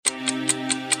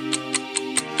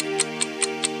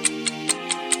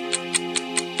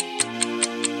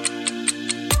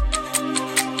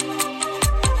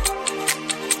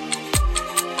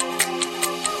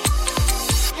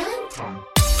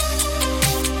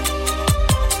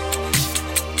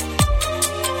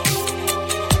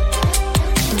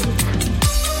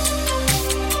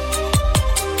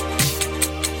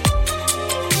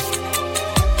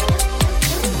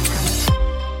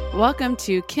Welcome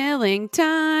to Killing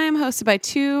Time, hosted by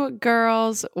two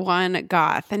girls, one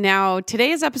goth. And now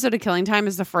today's episode of Killing Time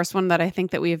is the first one that I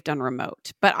think that we have done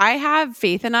remote. But I have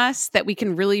faith in us that we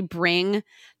can really bring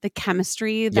the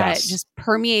chemistry that just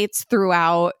permeates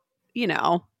throughout,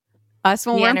 us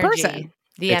when we're in person.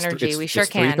 The energy, we sure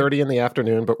can. It's 3:30 in the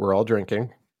afternoon, but we're all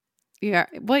drinking. Yeah.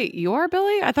 Wait, you are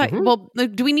Billy? I thought, well,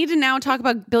 do we need to now talk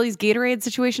about Billy's Gatorade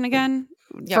situation again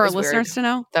for our listeners to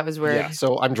know? That was weird. Yeah,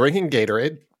 so I'm drinking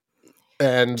Gatorade.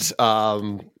 And he's Alexis.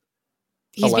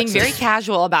 being very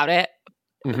casual about it.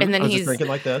 Mm-hmm. And then he's drinking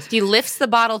like this. He lifts the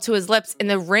bottle to his lips, and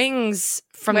the rings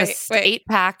from the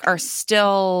 8-pack are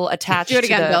still attached. Do it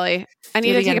again, Billy. I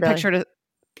need to take a picture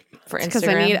for Instagram because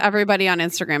I need everybody on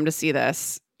Instagram to see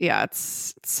this. Yeah,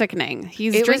 it's sickening.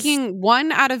 He's drinking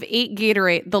 1 out of 8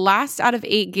 Gatorade, the last out of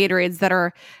 8 Gatorades that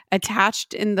are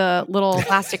attached in the little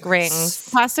plastic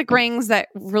rings that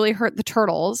really hurt the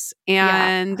turtles,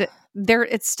 and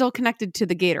it's still connected to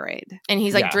the Gatorade. And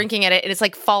he's like drinking at it, and it's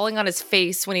like falling on his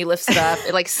face when he lifts it up,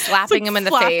 it like slapping him in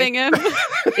the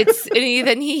face.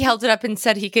 Then he held it up and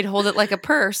said he could hold it like a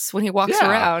purse when he walks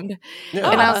around.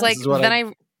 Yeah. And I was like,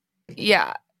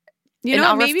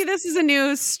 maybe this is a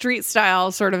new street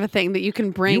style sort of a thing that you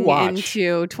can bring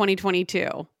into 2022.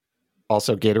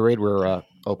 Also, Gatorade, we're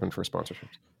open for sponsorships.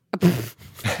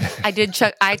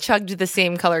 I chugged the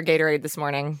same color Gatorade this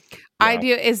morning. Yeah. I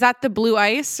do. Is that the blue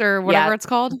ice or whatever it's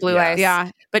called? Blue ice. Yeah.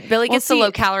 But Billy gets the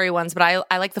low calorie ones, but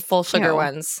I like the full sugar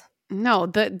ones. No,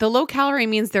 the low calorie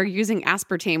means they're using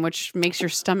aspartame, which makes your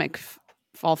stomach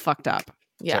all fucked up.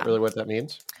 Yeah. Is that really what that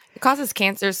means? It causes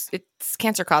cancers. It's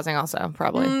cancer causing also,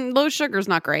 probably. Low sugar is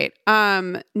not great.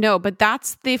 No, but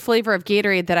that's the flavor of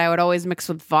Gatorade that I would always mix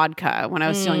with vodka when I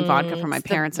was stealing vodka from my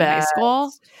parents in high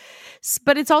school.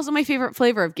 But it's also my favorite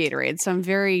flavor of Gatorade, so I'm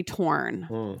very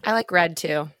torn. I like red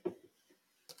too.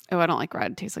 Oh, I don't like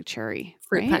red. It tastes like cherry.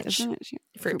 Fruit right? punch.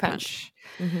 Fruit punch.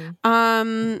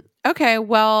 Mm-hmm. Okay,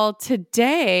 well,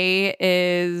 today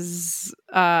is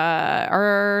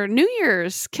our New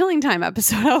Year's Killing Time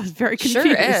episode. I was very confused.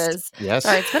 Sure is. Yes.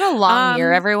 Sorry, it's been a long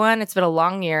year, everyone. It's been a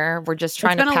long year. We're just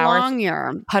trying to power. Long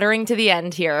year. Puttering to the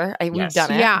end here. We've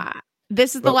done it. Yeah.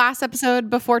 This is the last episode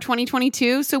before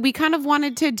 2022. So we kind of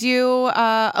wanted to do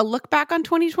a look back on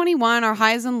 2021, our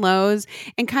highs and lows,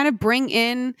 and kind of bring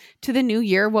in to the new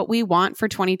year what we want for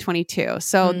 2022.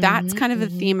 So that's kind of the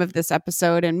theme of this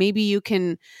episode. And maybe you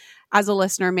can, as a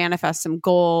listener, manifest some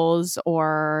goals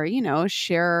or,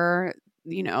 share,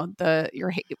 your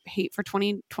hate for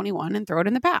 2021 and throw it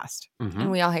in the past. Mm-hmm.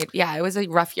 And we all hate. Yeah, it was a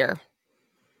rough year.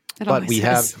 But we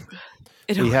have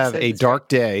a dark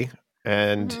day.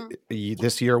 And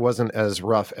this year wasn't as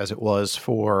rough as it was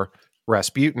for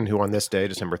Rasputin, who on this day,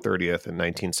 December 30th in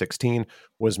 1916,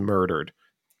 was murdered.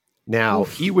 Now,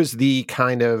 he was the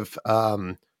kind of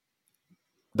the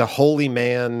holy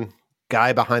man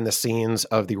guy behind the scenes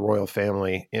of the royal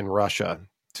family in Russia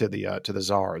to the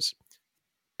Tsars.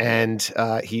 And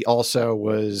he also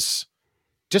was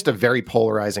just a very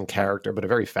polarizing character, but a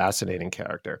very fascinating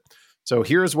character. So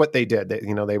here's what they did.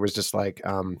 They was just like...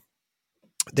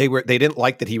 They didn't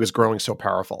like that he was growing so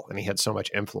powerful and he had so much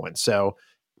influence. So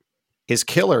his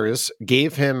killers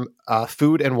gave him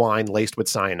food and wine laced with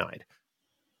cyanide.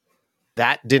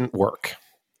 That didn't work.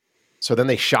 So then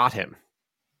they shot him.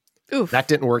 Oof. That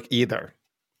didn't work either.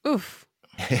 Oof.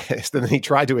 So then he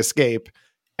tried to escape,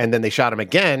 and then they shot him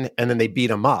again, and then they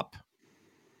beat him up.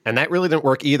 And that really didn't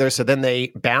work either. So then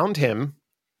they bound him.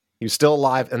 He was still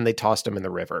alive, and they tossed him in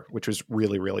the river, which was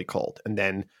really, really cold. And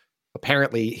then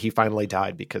apparently, he finally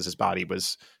died because his body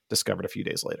was discovered a few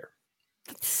days later.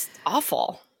 That's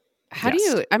awful. How do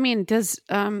you,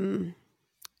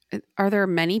 are there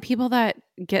many people that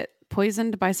get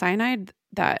poisoned by cyanide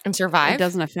that and survive? It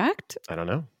doesn't affect? I don't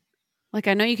know. Like,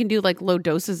 I know you can do like low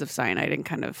doses of cyanide and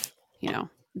kind of,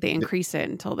 they increase it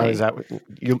until they... Oh, is that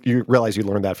you realize you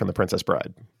learned that from The Princess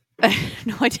Bride?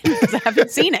 No, I didn't because I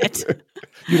haven't seen it.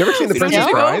 You've never seen The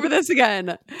Princess Bride? Go over this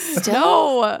again.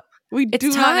 No. We do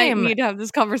not need to have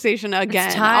this conversation again.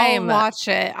 It's time. I'll watch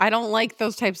it. I don't like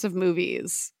those types of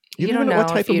movies. You don't know what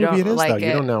type of movie it is, though.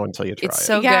 You don't know until you try it.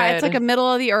 So yeah, good. It's like a middle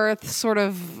of the earth sort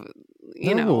of,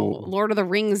 Lord of the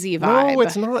Rings-y vibe. No,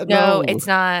 it's not. No, it's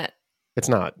not. It's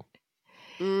not.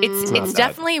 It's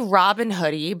definitely Robin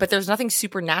Hood-y, but there's nothing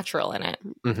supernatural in it.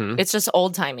 Mm-hmm. It's just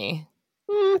old-timey.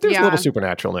 There's a little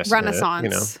supernaturalness. Renaissance.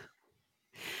 In it,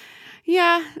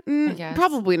 Yeah,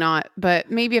 probably not.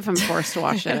 But maybe if I'm forced to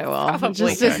watch it, I will.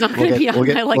 It's not going to be on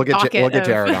my docket. We'll get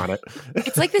Jared on it.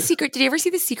 It's like The Secret. Did you ever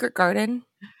see The Secret Garden?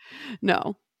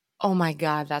 No. Oh my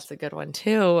God, that's a good one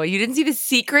too. You didn't see The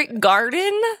Secret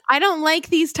Garden? I don't like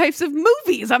these types of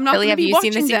movies. I'm not. Really? Have you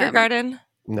seen The Secret them. Garden?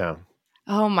 No.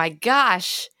 Oh my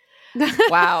gosh.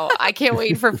 Wow. I can't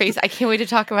wait to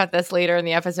talk about this later in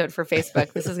the episode for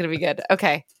Facebook. This is going to be good.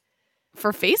 Okay.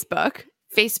 For Facebook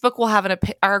will have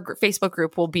our Facebook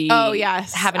group will be. Oh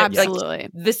yes, absolutely.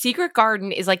 Like, the Secret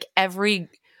Garden is like every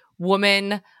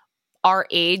woman our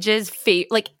age's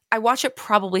like I watch it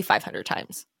probably 500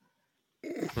 times.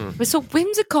 It was so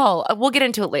whimsical. We'll get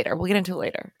into it later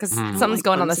because something's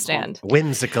going on the stand.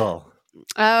 Whimsical.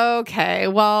 Okay.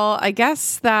 Well, I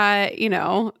guess that,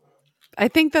 I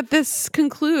think that this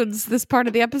concludes this part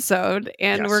of the episode,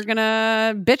 and we're going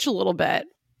to bitch a little bit.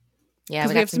 Yeah,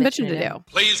 because we have some bitching to do.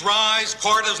 Please rise.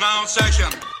 Court is now in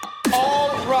session. All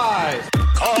rise.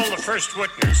 Call the first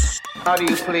witness. How do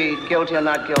you plead, guilty or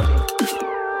not guilty?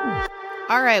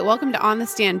 All right, welcome to On the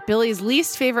Stand, Billy's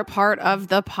least favorite part of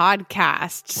the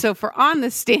podcast. So for On the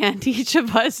Stand, each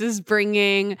of us is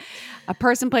bringing a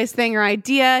person, place, thing, or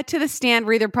idea to the stand.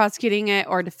 We're either prosecuting it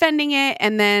or defending it.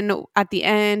 And then at the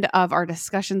end of our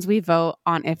discussions, we vote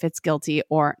on if it's guilty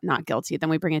or not guilty. Then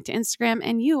we bring it to Instagram,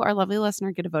 and you, our lovely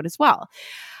listener, get a vote as well.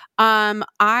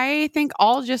 I think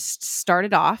I'll just start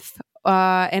it off.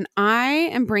 And I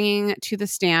am bringing to the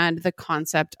stand the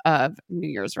concept of New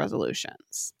Year's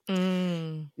resolutions.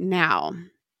 Now,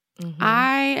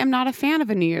 I am not a fan of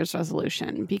a New Year's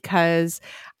resolution because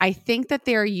I think that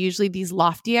they are usually these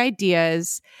lofty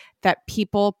ideas that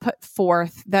people put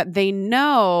forth that they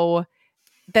know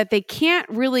that they can't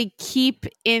really keep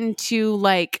into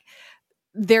like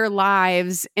their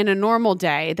lives in a normal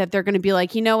day, that they're going to be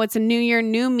like, it's a new year,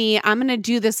 new me. I'm going to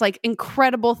do this like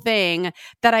incredible thing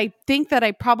that I think that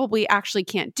I probably actually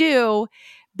can't do,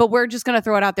 but we're just going to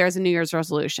throw it out there as a New Year's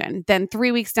resolution. Then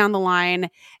 3 weeks down the line,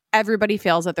 everybody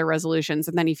fails at their resolutions,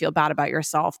 and then you feel bad about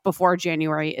yourself before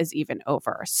January is even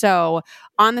over. So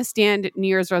On the Stand, New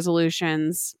Year's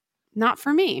resolutions, not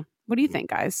for me. What do you think,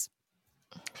 guys?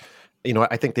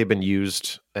 I think they've been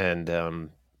used, and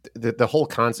the whole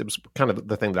concept was kind of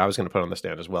the thing that I was going to put on the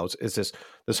stand as well. Is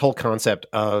this whole concept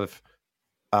of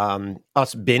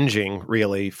us binging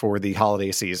really for the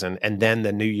holiday season, and then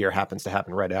the new year happens to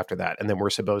happen right after that, and then we're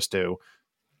supposed to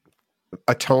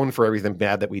atone for everything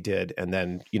bad that we did, and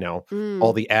then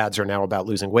all the ads are now about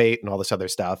losing weight and all this other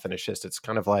stuff, and it's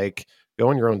kind of like go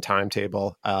on your own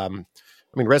timetable.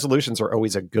 Resolutions are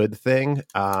always a good thing,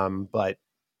 but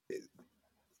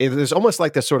there's almost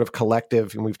like this sort of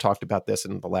collective, and we've talked about this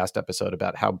in the last episode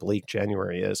about how bleak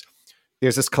January is.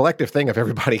 There's this collective thing of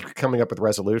everybody coming up with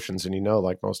resolutions, and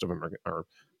like most of them are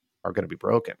going to be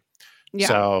broken. Yeah.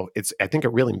 So I think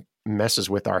it really messes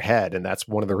with our head, and that's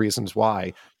one of the reasons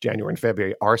why January and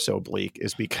February are so bleak,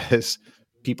 is because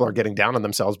people are getting down on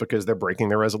themselves because they're breaking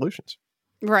their resolutions.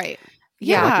 Right.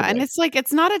 Yeah. And it's like,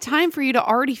 it's not a time for you to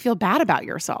already feel bad about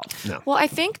yourself. No. Well, I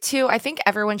think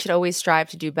everyone should always strive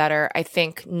to do better. I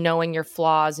think knowing your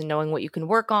flaws and knowing what you can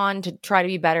work on to try to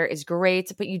be better is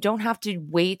great, but you don't have to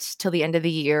wait till the end of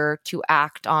the year to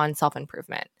act on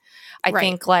self-improvement. I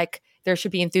think like there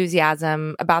should be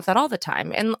enthusiasm about that all the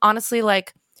time. And honestly,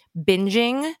 like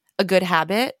binging a good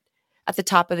habit at the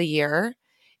top of the year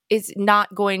is not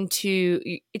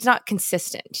it's not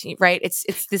consistent, right? It's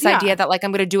this idea that like,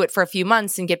 I'm going to do it for a few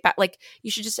months and get back. Like you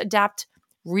should just adapt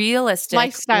realistic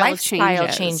lifestyle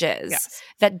changes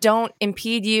that don't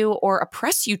impede you or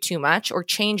oppress you too much or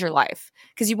change your life,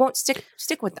 because you won't stick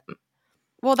with them.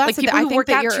 Well, that's like people who work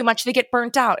out too much, they get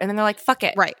burnt out, and then they're like, fuck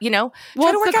it. Right. Try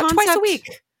to work out twice a week.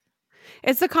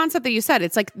 It's the concept that you said.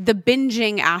 It's like the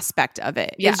binging aspect of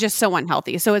it is just so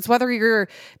unhealthy. So it's whether you're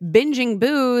binging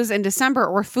booze in December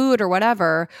or food or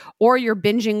whatever, or you're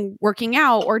binging working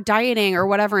out or dieting or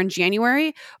whatever in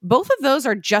January, both of those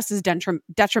are just as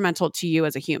detrimental to you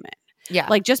as a human. Yeah.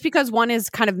 Like just because one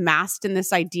is kind of masked in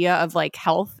this idea of like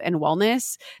health and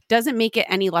wellness doesn't make it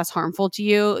any less harmful to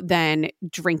you than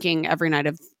drinking every night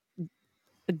of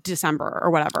December or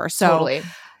whatever. So totally.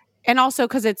 And also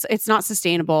because it's not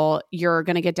sustainable, you're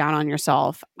going to get down on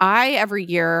yourself. Every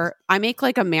year, I make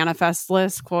like a manifest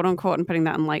list, quote unquote, and putting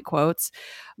that in light quotes,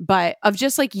 but of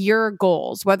just like your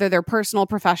goals, whether they're personal,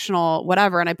 professional,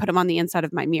 whatever. And I put them on the inside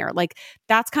of my mirror. Like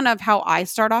that's kind of how I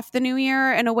start off the new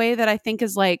year in a way that I think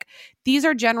is like, these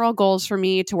are general goals for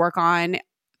me to work on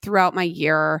throughout my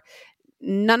year.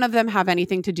 None of them have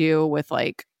anything to do with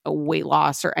like a weight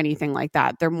loss or anything like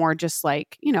that. They're more just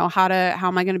like, how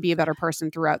am I going to be a better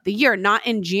person throughout the year? Not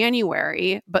in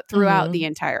January, but throughout the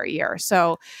entire year.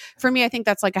 So for me, I think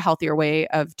that's like a healthier way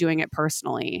of doing it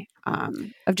personally,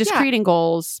 of just creating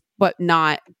goals, but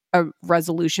not a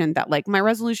resolution that like my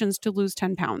resolution is to lose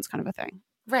 10 pounds kind of a thing.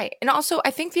 Right. And also I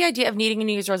think the idea of needing a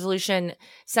New Year's resolution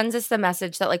sends us the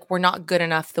message that like, we're not good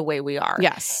enough the way we are.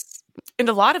 Yes. And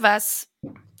a lot of us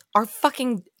are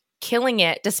fucking killing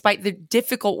it despite the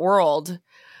difficult world.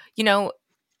 You know,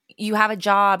 you have a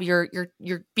job, you're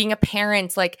being a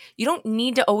parent, like you don't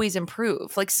need to always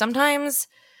improve. Like sometimes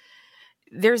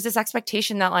there's this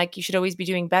expectation that like you should always be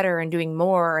doing better and doing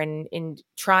more and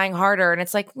trying harder. And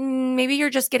it's like, maybe you're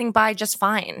just getting by just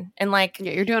fine. And like,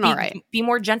 you're doing all right. Be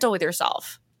more gentle with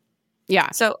yourself.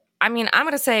 Yeah. So, I mean, I'm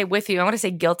going to say with you, I'm going to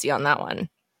say guilty on that one.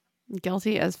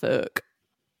 Guilty as fuck.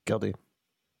 Guilty.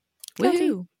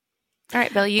 Woohoo. All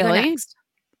right, Billy, you go next.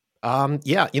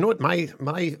 Yeah, you know what?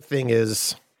 My thing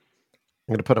is,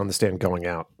 I'm going to put on the stand going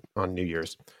out on New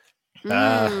Year's.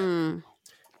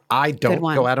 I don't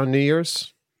go out on New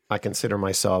Year's. I consider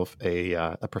myself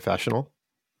a professional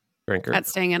drinker. At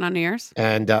staying in on New Year's?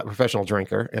 And professional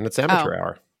drinker. And it's amateur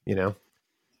hour, you know?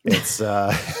 It's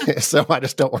so I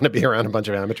just don't want to be around a bunch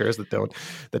of amateurs that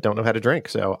don't know how to drink.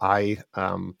 So I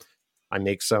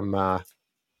make some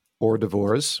hors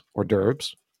d'oeuvres,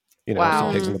 you know,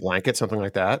 some pigs in a blanket, something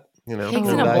like that. You know, pigs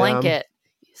in a blanket.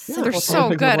 They're so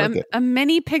good. A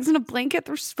mini pigs in a blanket.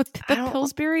 They're with the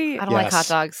Pillsbury. I don't like hot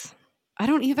dogs. I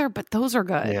don't either, but those are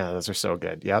good. Yeah, those are so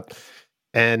good. Yep.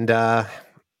 And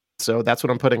so that's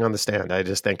what I'm putting on the stand. I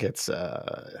just think it's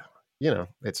you know,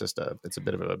 it's just it's a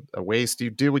bit of a waste.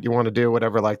 You do what you want to do,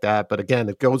 whatever like that. But again,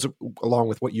 it goes along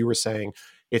with what you were saying.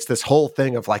 It's this whole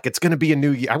thing of like, it's going to be a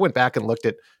new year. I went back and looked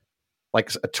at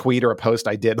like a tweet or a post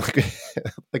I did.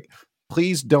 Like,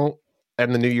 please don't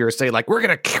end the new year say like, we're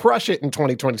going to crush it in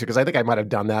 2022. Because I think I might have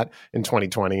done that in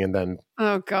 2020. And then,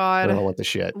 oh God, I went to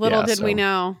shit. Little did we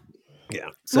know. Yeah.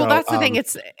 So, well, that's the thing.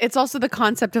 It's also the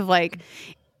concept of like,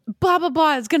 blah, blah,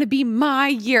 blah is going to be my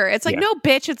year. It's like, no,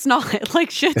 bitch, it's not. Like,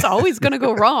 shit's always going to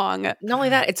go wrong. Not only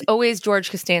that, it's always George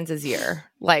Costanza's year.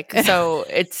 Like, so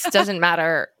it doesn't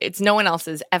matter. It's no one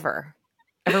else's ever.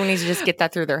 Everyone needs to just get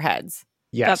that through their heads.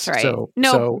 Yes. That's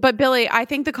right. But Billy, I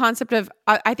think the concept of,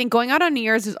 I think going out on New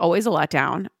Year's is always a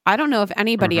letdown. I don't know if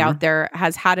anybody out there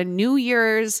has had a New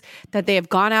Year's that they have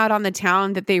gone out on the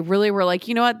town that they really were like,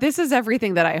 you know what, this is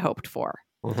everything that I hoped for.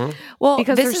 Well,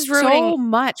 because this there's is ruining so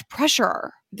much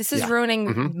pressure. This is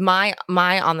ruining my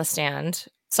on the stand.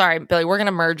 Sorry, Billy, we're going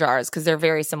to merge ours because they're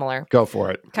very similar. Go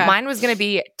for it. Okay. Mine was going to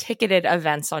be ticketed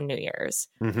events on New Year's.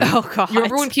 Oh, God. You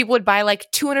remember when people would buy like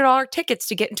 $200 tickets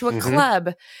to get into a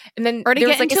club? And then or to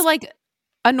get into like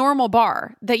a normal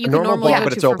bar that you can normally go to,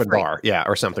 but it's open bar. Yeah,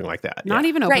 or something like that. Not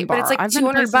even open bar. But it's like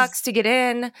 $200 to get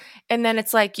in. And then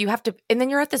it's like you have to, and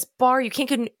then you're at this bar. You can't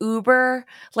get an Uber.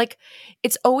 Like,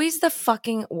 it's always the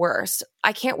fucking worst.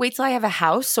 I can't wait till I have a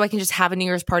house so I can just have a New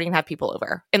Year's party and have people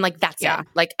over. And like, that's it.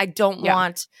 Like, I don't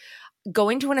want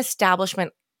going to an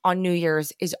establishment on New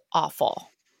Year's is awful.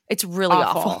 It's really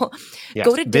awful. Yes.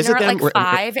 Go to dinner at like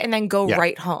 5 and then go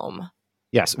right home.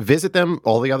 Yes. Visit them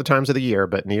all the other times of the year,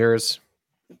 but New Year's,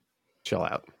 chill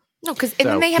out. No, because and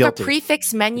then they have a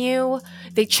prefix menu.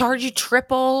 They charge you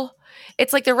triple.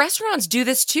 It's like the restaurants do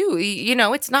this too. You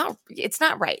know, it's not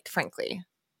right, frankly.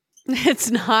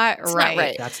 It's not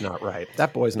right. That's not right.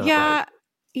 That boy's not right. Yeah.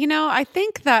 You know, I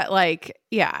think that like,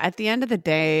 at the end of the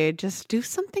day, just do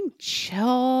something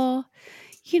chill.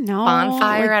 You know,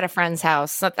 bonfire at a friend's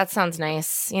house. That sounds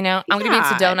nice. You know, I'm going to be in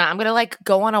Sedona. I'm going to like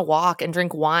go on a walk and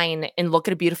drink wine and look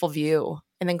at a beautiful view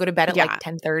and then go to bed at like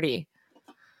 10:30.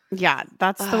 Yeah,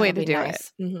 that's the way to do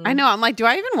it. I know. I'm like, do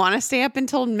I even want to stay up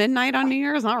until midnight on New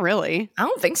Year's? Not really. I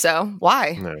don't think so.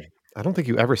 Why? No, I don't think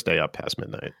you ever stay up past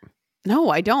midnight. No,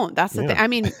 I don't. That's the thing. I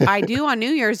mean, I do on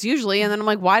New Year's usually, and then I'm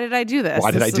like, why did I do this?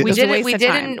 Why did I do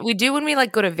this? We do when we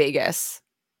like go to Vegas.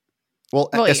 Well,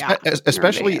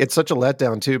 especially it's such a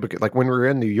letdown too, because like when we were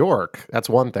in New York, that's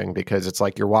one thing because it's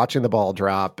like you're watching the ball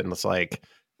drop and it's like,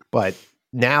 but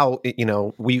now, you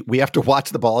know, we have to watch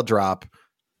the ball drop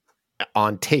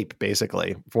on tape,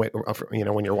 basically, you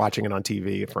know, when you're watching it on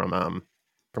TV from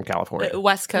California.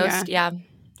 West Coast. Yeah,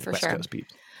 for West sure. Coast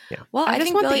peeps. Yeah. Well, I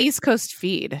just want the East Coast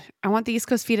feed. I want the East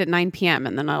Coast feed at 9 p.m.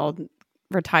 and then I'll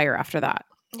retire after that.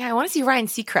 Yeah, I want to see Ryan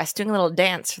Seacrest doing a little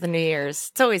dance for the New Year's.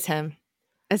 It's always him.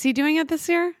 Is he doing it this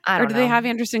year? I don't know. Or do they have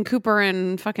Anderson Cooper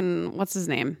and fucking, what's his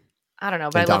name? I don't know,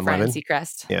 but I love Ryan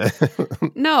Seacrest. Yeah.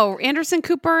 No, Anderson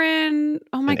Cooper and,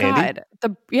 oh my God.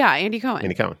 Andy Cohen.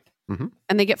 Andy Cohen. Mm-hmm.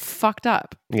 And they get fucked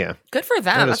up. Yeah. Good for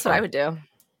them. That's what I would do.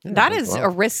 Yeah, that is a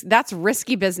risk. That's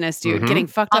risky business, dude. Getting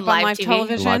fucked up on live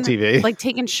television. Live TV. Like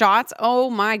taking shots. Oh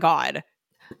my God.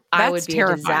 I would be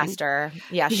terrifying. A disaster.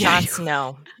 Yeah, shots,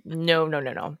 no.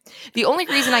 No. The only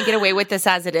reason I get away with this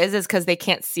as it is because they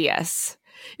can't see us.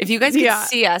 If you guys can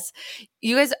see us,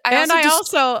 you guys.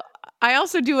 I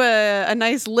also do a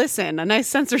nice listen, a nice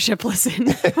censorship listen.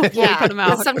 Yeah,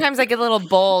 but sometimes I get a little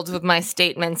bold with my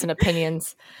statements and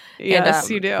opinions.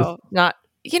 Yes, you do. Not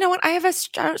you know what? I have a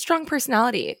strong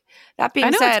personality. That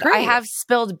being said, I have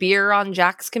spilled beer on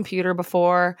Jack's computer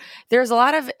before. There's a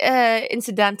lot of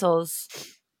incidentals,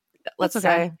 let's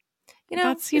say. You know,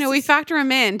 that's, we factor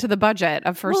them into the budget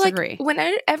of First Degree.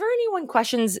 Whenever anyone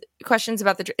questions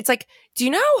about it's like, do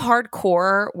you know how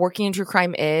hardcore working in true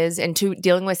crime is and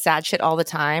dealing with sad shit all the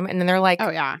time? And then they're like, oh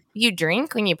yeah, you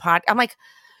drink when you pod. I'm like,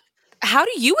 how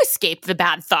do you escape the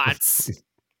bad thoughts?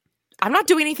 I'm not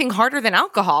doing anything harder than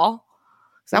alcohol.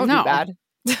 So that would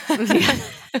be bad.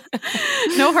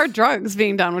 No hard drugs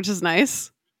being done, which is nice.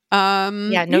 No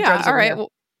drugs. All right.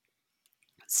 Well,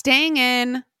 staying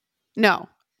in. No.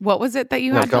 What was it that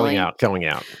you had? Going out.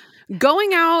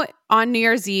 Going out on New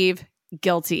Year's Eve.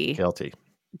 Guilty.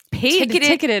 Paid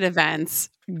ticketed events.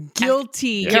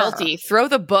 Guilty. Throw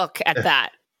the book at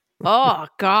that. Oh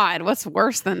God, what's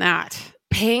worse than that?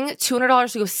 Paying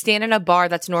 $200 to go stand in a bar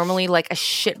that's normally like a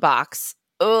shit box.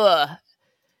 Ugh.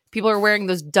 People are wearing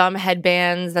those dumb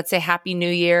headbands that say Happy New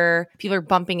Year. People are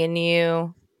bumping into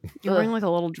you. You're wearing like a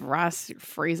little dress. You're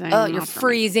freezing. Oh, you're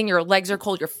freezing. Your legs are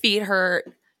cold. Your feet hurt.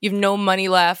 You have no money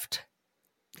left.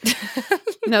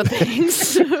 No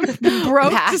thanks.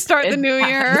 Broke to start the new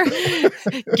year.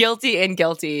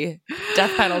 Guilty.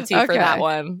 Death penalty for that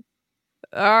one.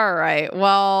 All right.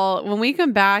 Well, when we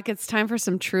come back, it's time for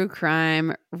some true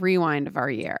crime rewind of our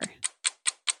year.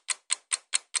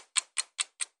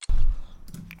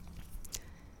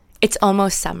 It's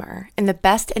almost summer, and the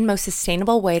best and most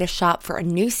sustainable way to shop for a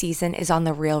new season is on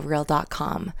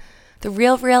TheRealReal.com. The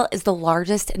RealReal is the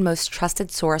largest and most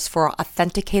trusted source for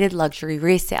authenticated luxury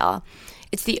resale.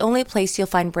 It's the only place you'll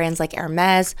find brands like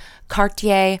Hermes,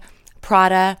 Cartier,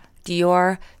 Prada,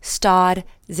 Dior, Staud,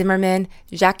 Zimmermann,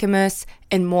 Jacquemus,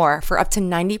 and more for up to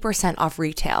 90% off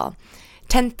retail.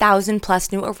 10,000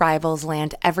 plus new arrivals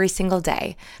land every single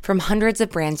day from hundreds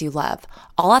of brands you love,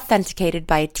 all authenticated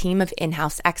by a team of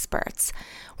in-house experts.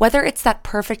 Whether it's that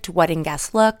perfect wedding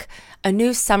guest look, a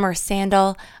new summer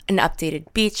sandal, an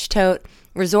updated beach tote,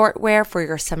 resort wear for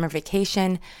your summer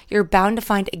vacation, you're bound to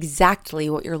find exactly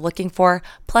what you're looking for,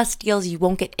 plus deals you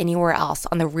won't get anywhere else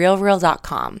on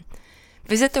TheRealReal.com.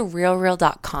 Visit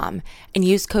TheRealReal.com and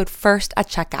use code FIRST at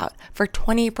checkout for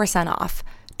 20% off.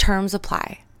 Terms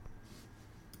apply.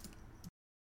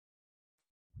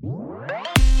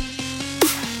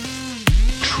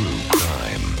 True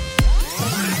crime.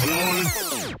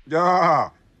 Yeah,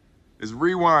 it's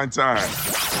rewind time.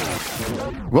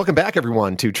 Welcome back,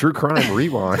 everyone, to True Crime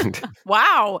Rewind.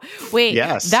 Wow. Wait.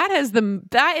 Yes. That is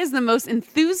the most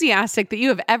enthusiastic that you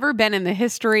have ever been in the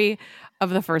history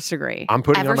of the First Degree. I'm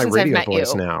putting on my radio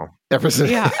voice now. Ever since.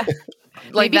 Yeah.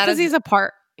 Like because he's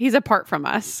apart from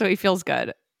us, so he feels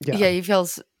good. Yeah, he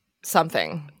feels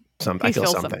something. I feel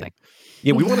something.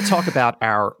 Yeah, we want to talk about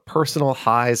our personal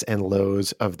highs and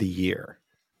lows of the year.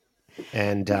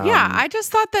 And I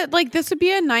just thought that this would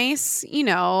be a nice,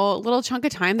 little chunk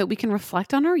of time that we can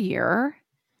reflect on our year.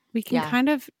 We can kind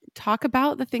of talk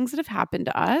about the things that have happened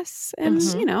to us and,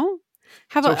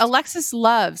 Alexis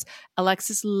loves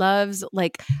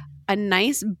like a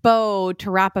nice bow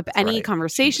to wrap up any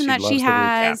conversation that she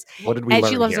has. What did we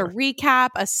learn she loves here? A recap,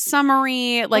 a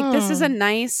summary. This is a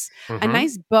nice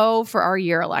bow for our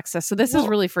year, Alexis. So this is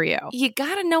really for you. You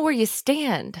got to know where you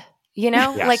stand.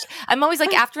 Yes. Like I'm always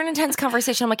like after an intense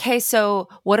conversation, I'm like, hey, so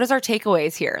what is our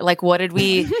takeaways here? Like, what did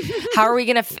we, how are we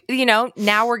going to,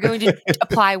 now we're going to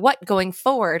apply what going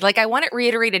forward? Like I want it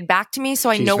reiterated back to me so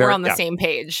I know we're on the same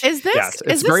page. Is this, yes,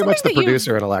 it's very much the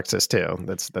producer in Alexis too.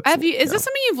 Is this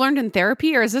something you've learned in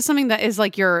therapy or is this something that is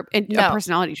like a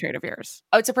personality trait of yours?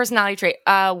 Oh, it's a personality trait.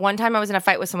 One time I was in a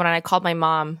fight with someone and I called my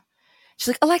mom. She's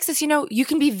like, Alexis, you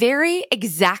can be very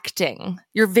exacting.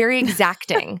 You're very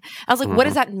exacting. I was like, what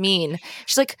does that mean?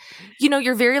 She's like,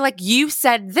 you're very you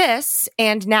said this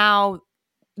and now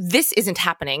this isn't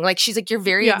happening. Like, she's like, you're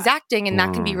very exacting and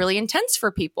that can be really intense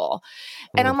for people.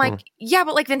 And I'm like, yeah,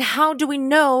 but then how do we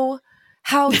know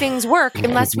how things work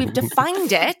unless we've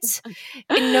defined it?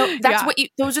 And that's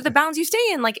those are the bounds you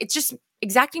stay in. Like, it's just,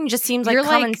 exacting just seems like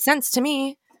common sense to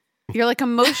me. You're like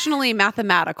emotionally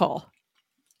mathematical.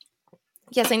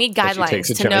 Yes, I need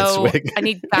guidelines to know. I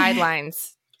need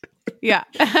guidelines. Yeah.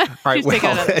 All right.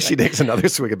 Well, she takes another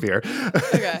swig of beer.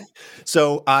 Okay.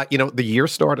 So, the year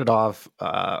started off,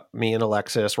 me and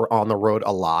Alexis were on the road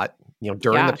a lot.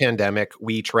 During the pandemic,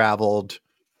 we traveled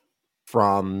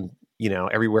from,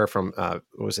 everywhere from,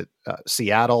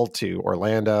 Seattle to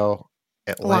Orlando,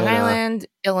 Atlanta, Long Island,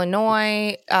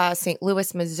 Illinois, St.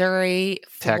 Louis, Missouri,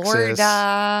 Texas,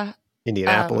 Florida,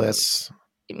 Indianapolis.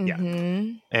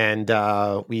 Mm-hmm. And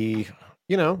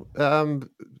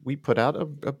we put out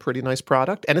a pretty nice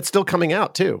product, and it's still coming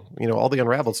out too. All the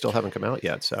Unraveled still haven't come out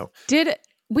yet. So did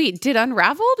Wait, did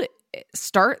Unraveled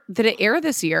start? Did it air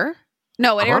this year?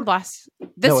 No, it aired this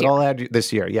year. It all aired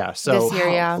this year. Yeah. So this year,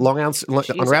 yeah.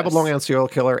 Unraveled Long Island Serial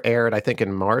Killer aired, I think,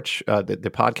 in March.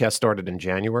 The podcast started in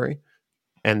January.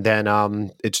 And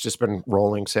then it's just been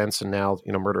rolling since. And now,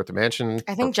 Murder at the Mansion.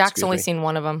 I think Jack's only seen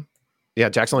one of them. Yeah,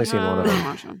 Jack's only seen one of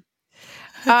them.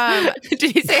 Did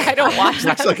he say I don't watch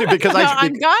that?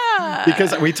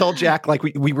 Because we told Jack, like,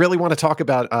 we really want to talk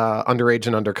about Underage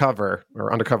and Undercover,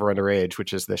 or Undercover Underage,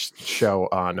 which is this show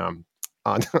on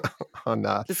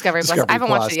Discovery Plus. I haven't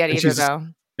watched it yet either, though.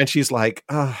 And she's like,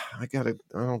 I got it.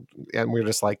 Oh. And we're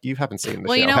just like, you haven't seen the show.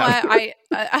 Well, you know what?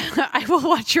 I will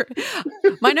watch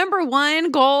my number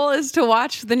one goal is to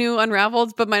watch the new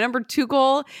Unraveled, but my number two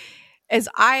goal is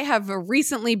I have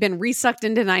recently been resucked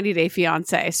into 90 Day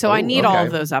Fiancé. So I need all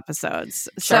of those episodes.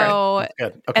 Sure.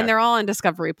 So, and they're all on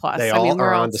Discovery Plus. They all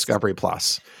are on Discovery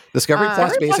Plus. Discovery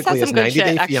Plus basically is 90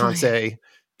 Day Fiancé.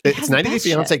 It's 90 Day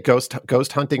Fiancé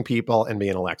ghost hunting people and me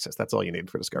and Alexis. That's all you need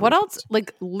for Discovery. What else?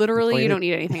 Like, literally, you don't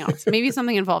need anything else. Maybe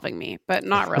something involving me, but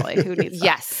not really. Who needs that?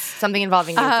 Yes, something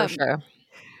involving you for sure.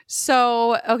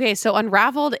 So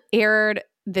Unraveled aired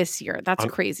this year. That's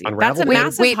crazy. That's a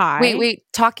massive high. Wait.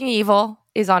 Talking Evil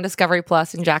is on Discovery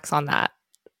Plus, and Jack's on that.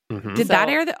 Mm-hmm. Did that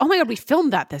air? Oh my God, we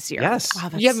filmed that this year. Yes. Wow,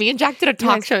 me and Jack did a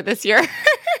talk show this year.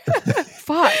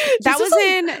 Fuck. That was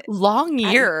in long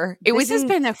year. It was in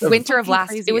the winter of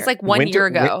last. It was like one year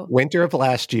ago. Winter of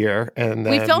last year, and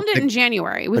then we filmed it in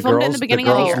January. We filmed it in the beginning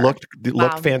of the year.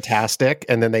 Looked fantastic,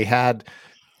 and then they had,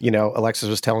 Alexis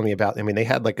was telling me about. I mean, they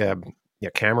had like a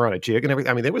camera on a jig and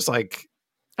everything. I mean, it was like.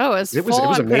 Oh, it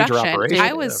was a major operation.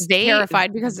 I was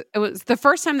terrified because it was the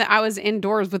first time that I was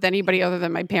indoors with anybody other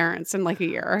than my parents in like a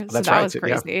year. So that was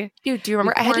crazy. Yeah. Dude, do you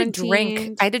remember? I had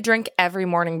to drink every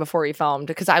morning before we filmed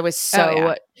because I was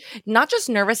so not just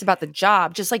nervous about the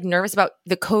job, just like nervous about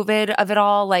the COVID of it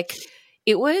all. Like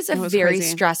it was a very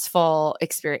stressful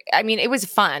experience. I mean, it was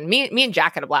fun. Me and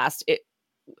Jack had a blast.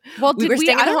 We were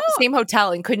staying at the same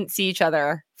hotel and couldn't see each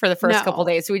other for the first couple of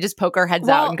days. So we just poke our heads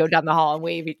out and go down the hall and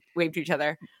wave to each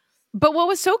other. But what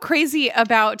was so crazy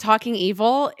about Talking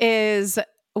Evil is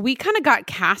we kind of got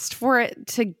cast for it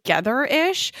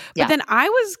together-ish. But then I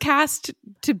was cast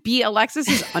to be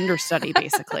Alexis's understudy,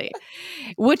 basically,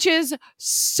 which is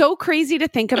so crazy to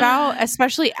think about,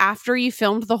 especially after you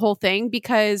filmed the whole thing,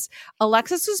 because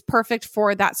Alexis was perfect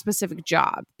for that specific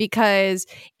job because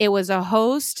it was a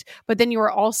host, but then you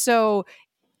were also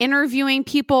interviewing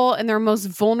people in their most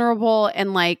vulnerable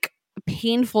and like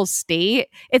painful state.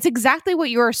 It's exactly what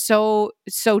you're so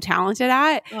talented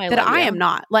at that I am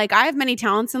not. Like I have many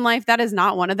talents in life. That is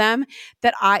not one of them.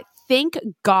 That I thank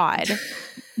God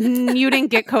you didn't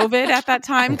get COVID at that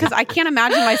time because I can't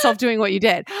imagine myself doing what you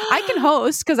did. I can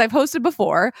host because I've hosted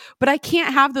before, but I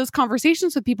can't have those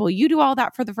conversations with people. You do all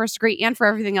that for the First Degree and for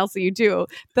everything else that you do.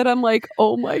 That I'm like,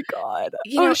 oh my God,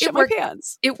 shit my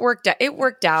pants. It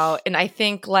worked out, and I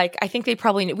think they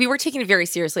probably knew. We were taking it very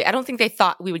seriously. I don't think they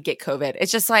thought we would get COVID.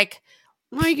 It's just like.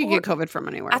 Well, you could get COVID from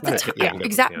anywhere. At the time,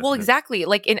 exactly.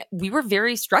 Like, and we were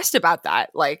very stressed about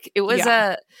that. Like, it was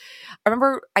I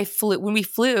remember when we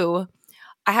flew,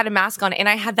 I had a mask on and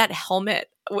I had that helmet.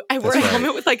 I wore a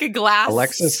helmet with like a glass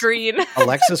screen.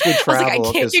 Alexis would travel. I was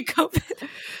like, I can't get COVID.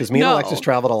 Because me and Alexis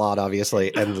traveled a lot,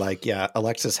 obviously. And like,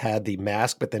 Alexis had the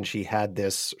mask, but then she had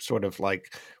this sort of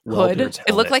like hood.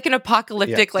 It looked like an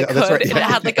apocalyptic hood. Right. And it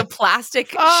had like a plastic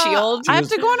shield. I have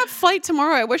to go on a flight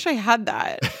tomorrow. I wish I had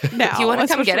that now. Do you want to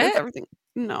come get it? Everything.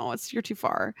 No, you're too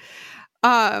far.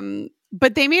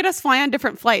 But they made us fly on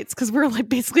different flights because we were like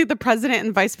basically the president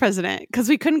and vice president because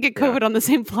we couldn't get COVID on the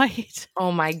same flight.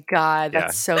 Oh my God.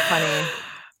 That's so funny.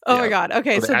 Oh my God.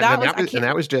 Okay. So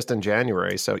that was just in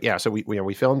January. So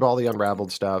we filmed all the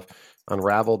Unraveled stuff.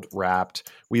 Unraveled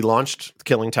wrapped. We launched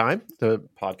Killing Time, the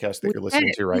podcast that you're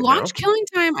listening to right now. We launched Killing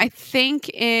Time, I think,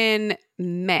 in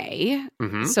May.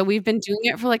 Mm-hmm. So we've been doing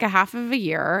it for like a half of a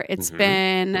year. It's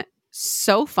been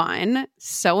so fun,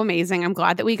 so amazing. I'm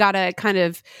glad that we got to kind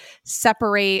of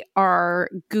separate our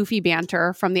goofy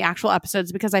banter from the actual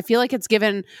episodes because I feel like it's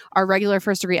given our regular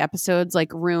First Degree episodes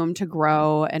like room to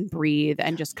grow and breathe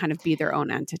and just kind of be their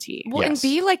own entity. Well, and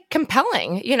be like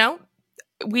compelling,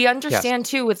 We understand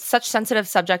too, with such sensitive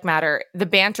subject matter, the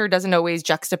banter doesn't always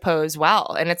juxtapose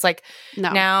well. And it's like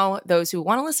now those who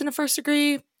want to listen to First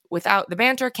Degree without the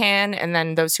banter can, and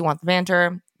then those who want the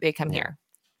banter, they come here.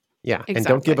 Yeah, exactly. And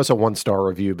don't give us a 1-star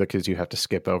review because you have to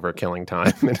skip over Killing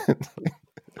Time.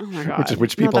 Oh my God.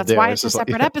 Which people that's do. That's why it's a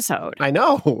separate episode. I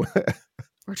know.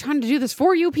 We're trying to do this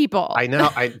for you people. I know.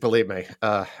 Believe me.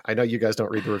 I know you guys don't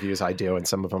read the reviews. I do. And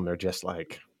some of them are just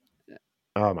like,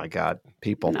 oh my God,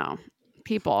 people. No.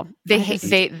 people.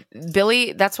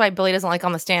 Billy. That's why Billy doesn't like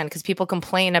On the Stand, because people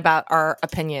complain about our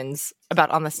opinions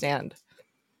about On the Stand.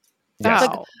 Yes,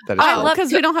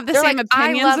 because we don't have the same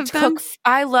opinions of them.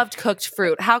 I loved cooked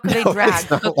fruit. How could they drag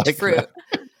cooked fruit?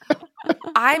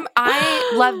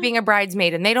 I love being a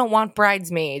bridesmaid, and they don't want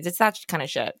bridesmaids. It's that kind of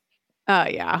shit. Oh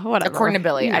yeah, whatever. According to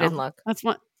Billy, I didn't look. That's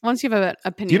what. Once you have an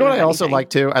opinion. Do you know what I also like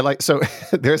too?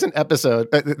 There's an episode.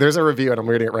 There's a review, and I'm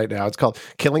reading it right now. It's called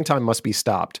 "Killing Time Must Be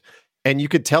Stopped," and you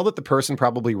could tell that the person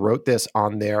probably wrote this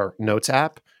on their notes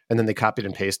app, and then they copied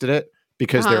and pasted it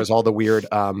because there's all the weird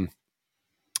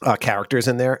characters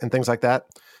in there and things like that.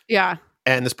 Yeah.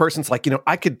 And this person's like,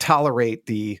 I could tolerate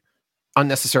the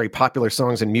unnecessary popular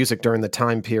songs and music during the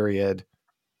time period.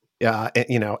 And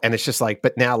it's just like,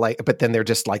 but then they're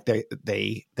just like, I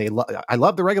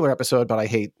love the regular episode, but I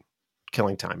hate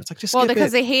Killing Time. It's like, just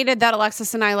because they hated that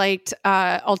Alexis and I liked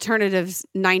alternative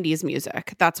 90s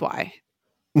music. That's why.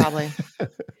 Probably.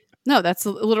 No, that's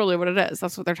literally what it is.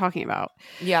 That's what they're talking about.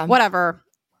 Yeah. Whatever.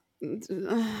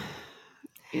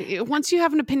 Once you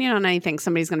have an opinion on anything,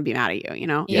 somebody's going to be mad at you,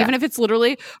 Yeah. Even if it's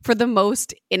literally for the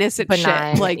most innocent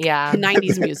benign shit, like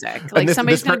 90s music. Like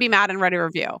somebody's going to be mad and write a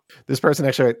review. This person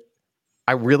actually,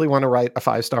 I really want to write a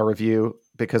 5-star review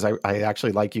because I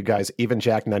actually like you guys, even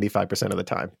Jack 95% of the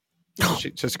time.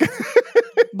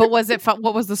 But was it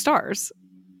what was the stars?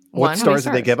 What stars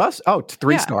did they give us? Oh,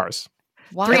 3 stars.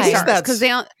 Why? 3 stars because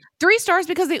they 3 stars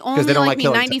because they only like me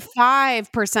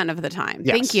 95% of the time.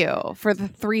 Yes. Thank you for the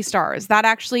 3 stars. That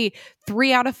actually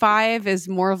 3 out of 5 is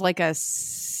more of like a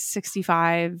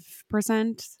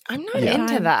 65%. I'm not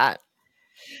into that.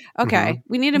 Okay,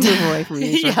 we need to move away from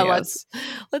these reviews.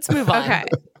 Let's move on. Okay,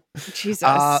 Jesus.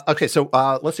 Okay, so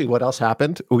let's see what else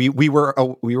happened. We were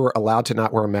allowed to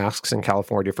not wear masks in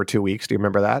California for 2 weeks. Do you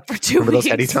remember that? For 2 remember weeks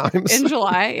those heady times in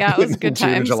July? Yeah, it was good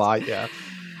times. June, July, yeah.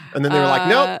 And then they were like,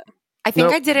 nope. I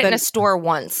think I did it in a store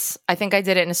once. And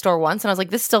I was like,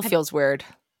 this still feels weird.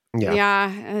 Yeah,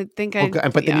 I think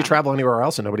but then you travel anywhere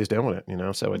else and nobody's doing it,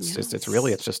 so it's just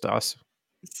it's just us.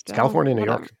 It's California, New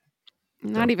York.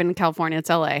 Not even California, it's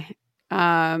LA.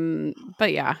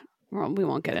 But yeah, we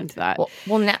won't get into that.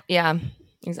 Yeah,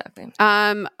 exactly.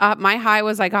 My high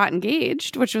was I got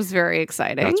engaged, which was very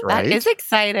exciting. That's right. That is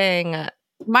exciting.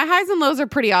 My highs and lows are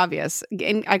pretty obvious.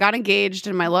 I got engaged,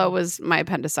 and my low was my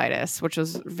appendicitis, which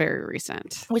was very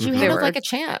recent. Which you handled like a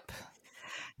champ.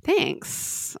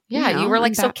 Thanks. Yeah, you were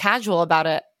like so casual about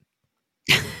it.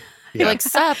 You're like,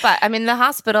 sup? I'm in the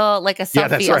hospital, like a selfie. Yeah,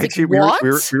 that's right. Like,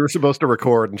 we were supposed to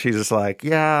record, and she's just like,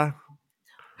 yeah.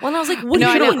 Well, and I was like, what? No,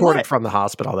 I should record it from the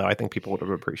hospital, though. I think people would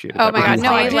have appreciated. Oh my god,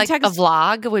 no! I did like a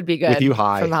vlog would be good. With you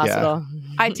high from the hospital.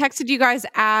 Yeah. I texted you guys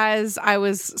as I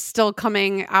was still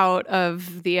coming out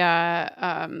of the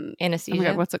anesthesia. Oh my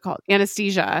god, what's it called?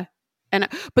 Anesthesia.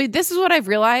 But this is what I've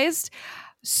realized.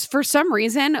 For some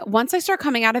reason, once I start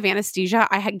coming out of anesthesia,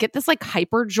 I get this like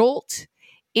hyper jolt.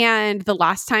 And the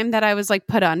last time that I was like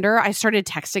put under, I started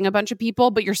texting a bunch of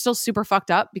people, but you're still super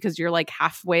fucked up because you're like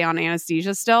halfway on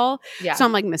anesthesia still. Yeah. So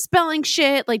I'm like misspelling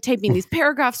shit, like typing these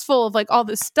paragraphs full of like all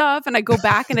this stuff. And I go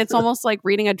back and it's almost like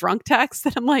reading a drunk text.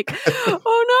 And I'm like, oh no,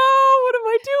 what am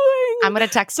I doing? I'm going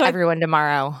to text everyone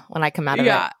tomorrow when I come out of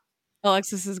it.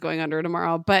 Alexis is going under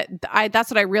tomorrow. But that's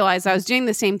what I realized. I was doing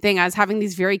the same thing. I was having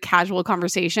these very casual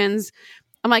conversations.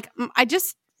 I'm like, I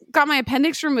just got my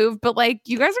appendix removed, but like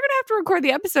you guys are gonna have to record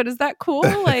the episode. Is that cool?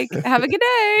 Like, have a good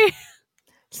day.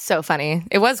 So funny.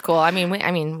 It was cool. I mean,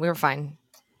 we were fine.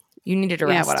 You needed to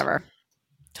rest. Yeah, whatever.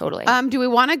 Totally. Do we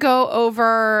want to go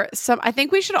over some? I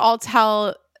think we should all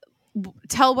tell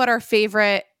what our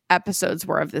favorite episodes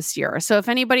were of this year. So if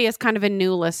anybody is kind of a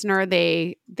new listener,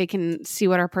 they can see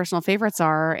what our personal favorites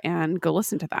are and go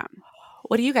listen to them.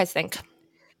 What do you guys think?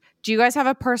 Do you guys have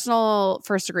a personal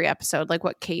first degree episode? Like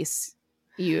what case?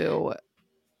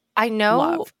 I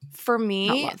know for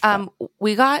me,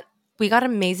 we got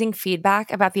amazing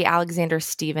feedback about the Alexander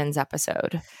Stevens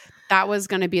episode. That was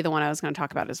going to be the one I was going to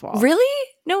talk about as well. Really?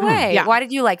 No way. Yeah. Why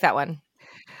did you like that one?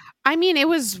 I mean,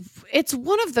 it's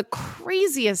one of the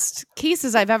craziest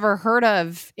cases I've ever heard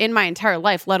of in my entire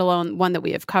life, let alone one that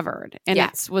we have covered. And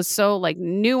it was so like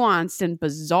nuanced and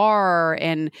bizarre.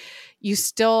 And you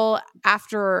still,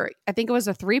 after, I think it was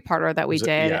a 3-parter that we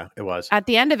did. Yeah, it was. At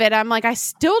the end of it, I'm like, I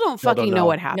still don't fucking know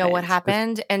what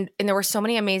happened. And there were so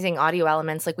many amazing audio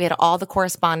elements. Like we had all the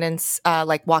correspondence,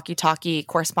 like walkie-talkie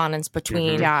correspondence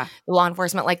between the law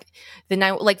enforcement. Like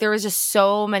there was just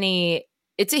so many.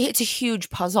 It's a huge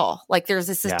puzzle. Like there's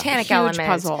this satanic element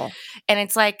puzzle. And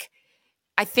it's like,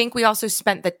 I think we also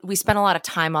spent a lot of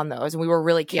time on those, and we were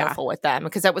really careful with them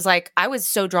because that was like, I was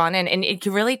so drawn in, and it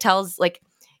really tells like,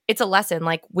 it's a lesson.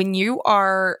 Like when you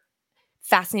are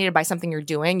fascinated by something you're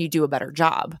doing, you do a better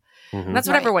job. And that's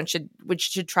what everyone should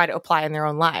try to apply in their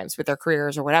own lives with their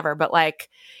careers or whatever. But like,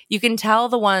 you can tell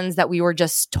the ones that we were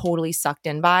just totally sucked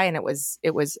in by, and it was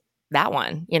that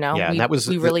one, you know. Yeah,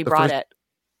 we really brought it.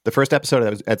 The first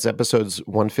episode, it's episodes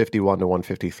 151 to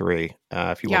 153.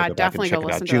 If you want to go back and check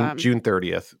it out, June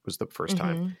 30th was the first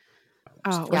time.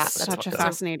 Oh, it was such a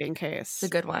fascinating case. It's a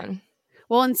good one.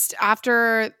 Well, and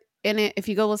after in it, if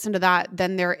you go listen to that,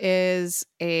 then there is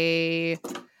a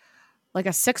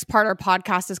 6-parter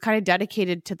podcast is kind of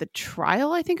dedicated to the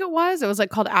trial. I think it was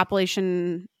like called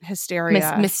Appalachian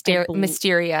Hysteria.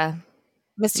 Mysteria.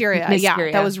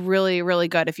 Yeah, that was really, really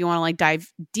good. If you want to like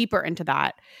dive deeper into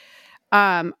that.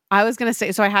 I was going to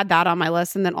say, so I had that on my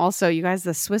list. And then also, you guys,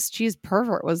 the Swiss Cheese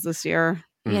Pervert was this year.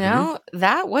 You know,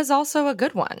 that was also a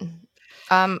good one.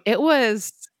 It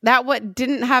was that what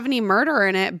didn't have any murder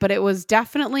in it, but it was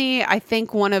definitely, I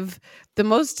think, one of the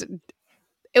most,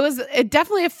 it was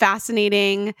definitely a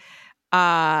fascinating,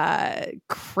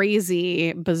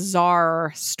 crazy,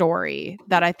 bizarre story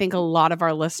that I think a lot of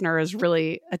our listeners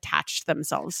really attached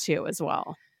themselves to as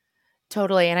well.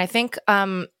 Totally. And I think,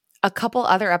 a couple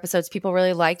other episodes people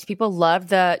really liked. People loved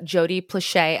the Jody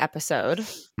Plauché episode. Do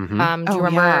you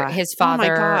remember his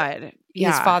father? Oh my God.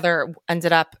 His father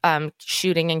ended up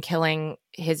shooting and killing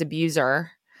his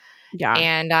abuser. Yeah.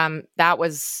 And that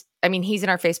was, I mean, he's in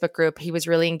our Facebook group. He was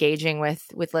really engaging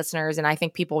with listeners. And I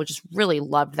think people just really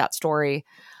loved that story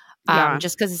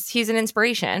just because he's an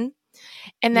inspiration.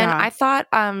 And then I thought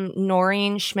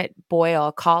Noreen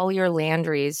Schmidt-Boyle, Collier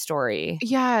Landry's story.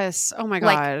 Yes. Oh my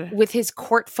God. Like with his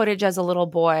court footage as a little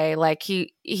boy, like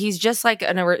he's just like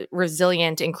a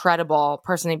resilient, incredible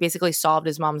person. He basically solved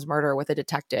his mom's murder with a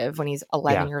detective when he's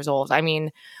 11 years old. I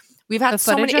mean, we've had the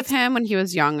so footage many of him when he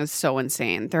was young is so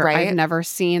insane. Right? I've never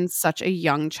seen such a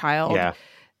young child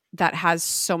that has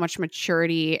so much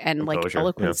maturity and like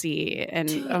eloquency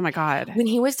and oh my God. When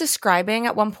he was describing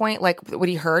at one point like what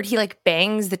he heard, he like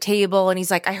bangs the table and he's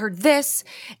like, I heard this,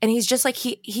 and he's just like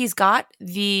he's got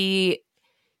the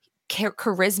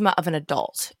charisma of an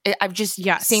adult. I've just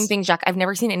same thing, Jack. I've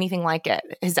never seen anything like it.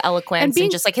 His eloquence and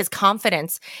just like his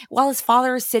confidence while his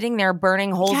father is sitting there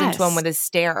burning holes into him with his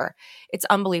stare. It's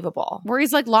unbelievable. Where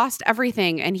he's like lost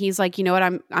everything and he's like, you know what,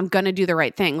 I'm gonna do the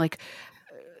right thing. Like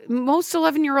most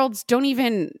 11-year-olds don't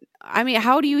even, I mean,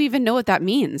 how do you even know what that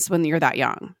means when you're that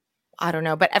young? I don't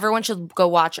know, but everyone should go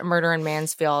watch A Murder in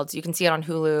Mansfield. You can see it on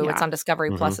Hulu. It's on Discovery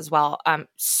Plus as well.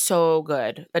 So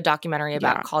good. A documentary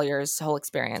about Collier's whole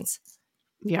experience.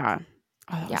 Yeah.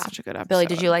 Oh, that was such a good episode. Billy,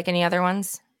 did you like any other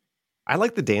ones? I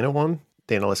like the Dana one.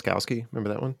 Dana Laskowski.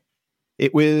 Remember that one?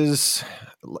 It was,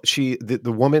 the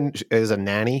woman is a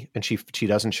nanny and she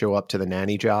doesn't show up to the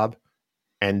nanny job.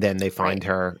 And then they find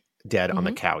her dead on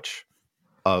the couch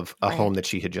of a home that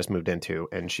she had just moved into,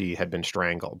 and she had been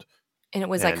strangled. And it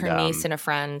was like her niece and a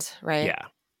friend, right?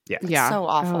 Yeah. So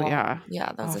awful. Oh, yeah.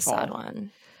 That was a sad one.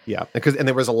 Yeah, and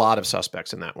there was a lot of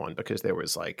suspects in that one because there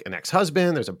was like an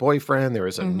ex-husband, there's a boyfriend, there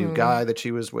was a new guy that she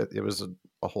was with. It was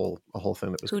a whole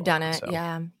thing that was whodunit. So.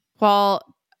 Yeah. Well,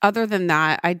 other than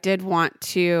that, I did want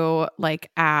to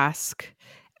like ask,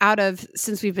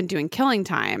 since we've been doing Killing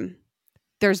Time,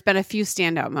 there's been a few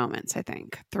standout moments, I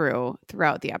think,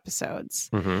 throughout the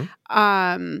episodes.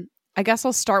 I guess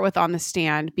I'll start with On the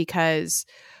Stand because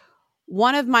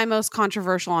one of my most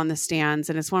controversial on the stands,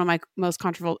 and it's one of my most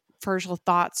controversial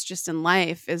thoughts just in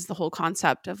life, is the whole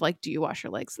concept of like, do you wash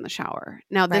your legs in the shower?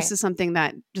 Now, this is something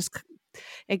that just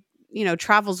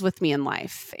travels with me in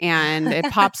life, and it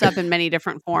pops up in many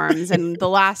different forms. And the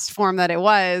last form that it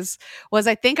was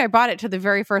I think I brought it to the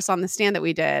very first On the Stand that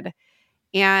we did.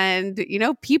 And,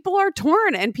 people are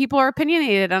torn and people are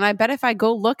opinionated. And I bet if I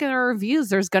go look at our reviews,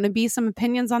 there's going to be some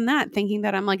opinions on that, thinking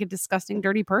that I'm like a disgusting,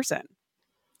 dirty person.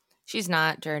 She's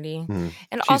not dirty.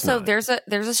 And also there's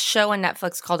a show on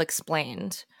Netflix called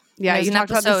Explained. Yeah, you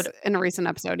talked about this in a recent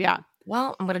episode. Yeah.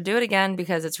 Well, I'm going to do it again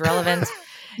because it's relevant.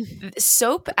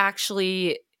 Soap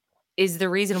actually is the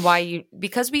reason why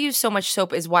because we use so much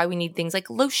soap is why we need things like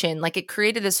lotion. Like it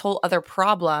created this whole other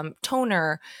problem,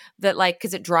 toner, that like,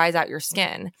 because it dries out your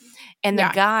skin. And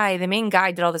the main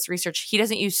guy did all this research. He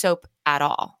doesn't use soap at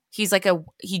all. He's like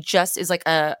he just is like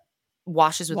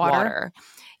washes with water.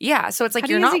 Yeah. So it's like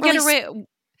you're not really.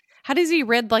 How does he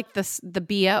rid like the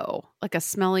BO, like a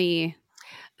smelly?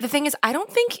 The thing is,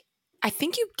 I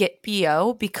think you get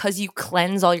BO because you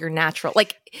cleanse all your natural,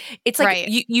 like it's like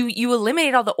you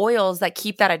eliminate all the oils that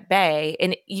keep that at bay,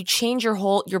 and you change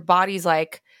your body's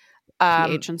like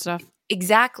pH and stuff.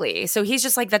 Exactly. So he's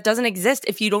just like, that doesn't exist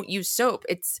if you don't use soap.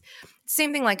 It's the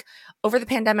same thing. Like over the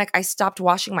pandemic, I stopped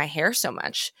washing my hair so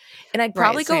much, and I'd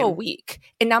probably go a week,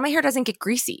 and now my hair doesn't get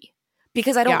greasy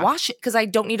because I don't wash it, because I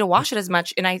don't need to wash it as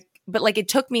much. But like it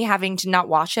took me having to not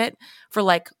wash it for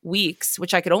like weeks,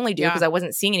 which I could only do because I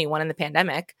wasn't seeing anyone in the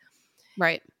pandemic.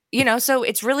 Right. You know, so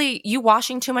it's really, you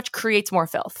washing too much creates more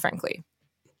filth, frankly.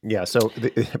 Yeah. So,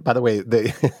 by the way,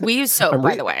 we use soap,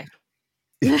 by the way.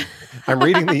 I'm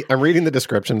reading the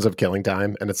descriptions of Killing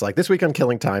Time, and it's like, this week on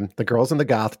Killing Time, the girls in the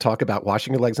goth talk about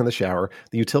washing your legs in the shower,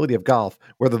 the utility of golf,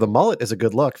 whether the mullet is a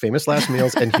good look, famous last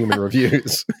meals, and human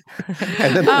reviews.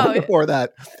 And then before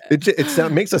that,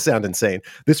 it makes us sound insane.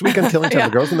 This week on Killing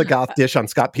Time, the girls in the goth dish on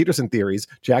Scott Peterson theories,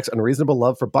 Jack's unreasonable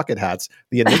love for bucket hats,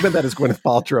 the enigma that is Gwyneth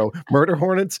Paltrow, murder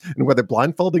hornets, and whether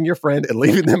blindfolding your friend and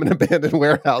leaving them in an abandoned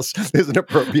warehouse is an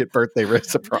appropriate birthday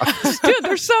surprise. Dude,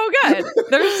 they're so good.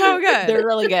 They're so good.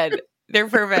 They're really good. They're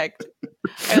perfect.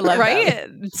 I love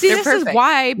them. See, this is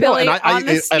why Billy on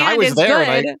the stand is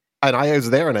good. And I was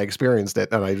there and I experienced it,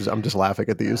 and I'm just laughing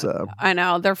at these. I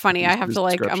know they're funny. I have to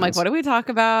I'm like, what do we talk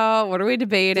about? What are we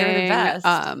debating? They're the best.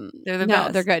 They're the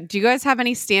best. They're good. Do you guys have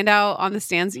any standout on the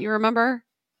stands that you remember?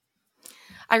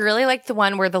 I really like the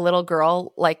one where the little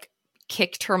girl like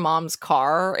kicked her mom's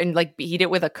car and like beat it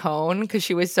with a cone because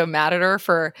she was so mad at her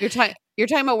for. You're talking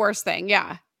about Worst Thing,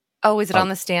 yeah. Oh, is it on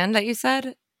the stand that you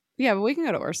said? Yeah, but we can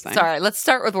go to Worst Thing. Sorry, let's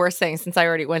start with Worst Thing since I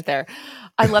already went there.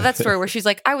 I love that story where she's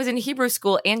like, I was in Hebrew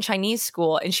school and Chinese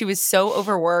school, and she was so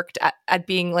overworked at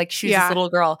being like, she was this little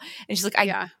girl. And she's like,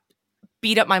 I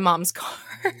beat up my mom's car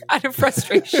out of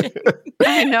frustration.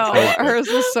 I know. Hers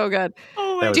was so good.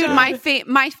 Oh dude,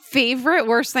 my favorite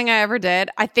Worst Thing I ever did,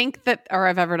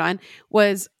 I've ever done,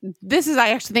 was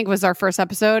I actually think was our first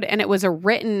episode, and it was a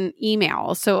written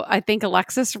email. So I think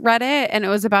Alexis read it, and it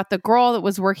was about the girl that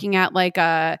was working at like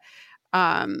a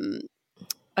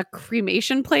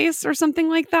cremation place or something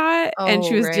like that. And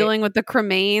she was dealing with the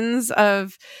cremains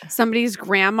of somebody's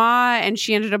grandma, and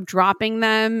she ended up dropping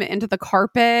them into the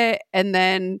carpet and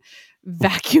then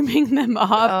vacuuming them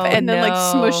up and then like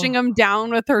smushing them down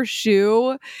with her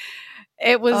shoe.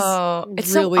 It was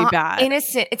it's really so bad.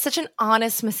 Innocent. It's such an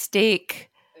honest mistake.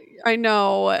 I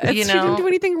know. She didn't do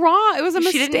anything wrong. It was a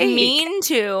mistake. She didn't mean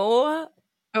to.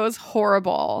 It was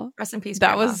horrible. Rest in peace,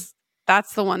 Grandma.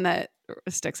 That's the one that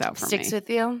sticks out for me. Sticks with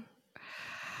you?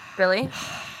 Billy?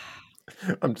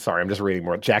 I'm sorry, I'm just reading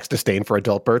more. Jack's disdain for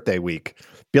adult birthday week.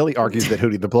 Billy argues that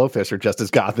Hootie the Blowfish are just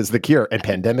as goth as The Cure, and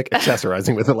pandemic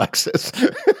accessorizing with Alexis.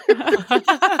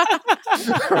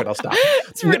 All right, I'll stop.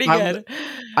 It's pretty good.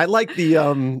 I like the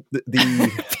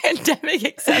pandemic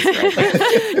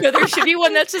accessorizing. No, there should be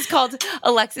one that's just called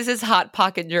Alexis's Hot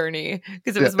Pocket Journey,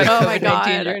 because it was my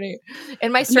COVID-19 journey.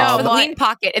 And my search for the Lean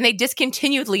Pocket, and they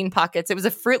discontinued Lean Pockets. It was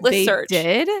a fruitless search.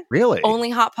 They did? Really?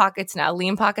 Only Hot Pockets now.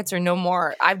 Lean Pockets are no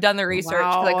more. I've done the research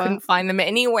because I couldn't find them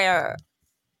anywhere.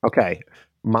 Okay.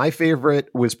 My favorite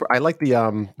was, I like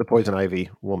the Poison Ivy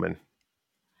woman.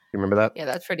 You remember that? Yeah,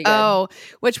 that's pretty good. Oh,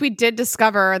 which we did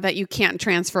discover that you can't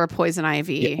transfer Poison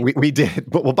Ivy. Yeah, we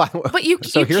did. But you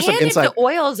can if the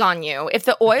oil's on you. If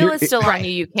the oil is still on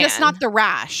you, you can. Just not the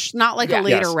rash. Not like a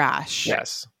later rash.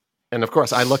 Yes. And of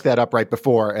course, I looked that up right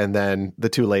before, and then the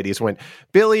two ladies went,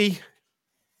 Billy,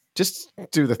 just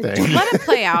do the thing. Let it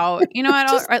play out. You know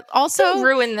what? Also,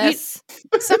 ruin this.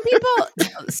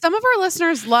 Some of our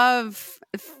listeners love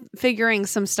figuring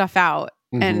some stuff out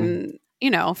and,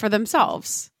 for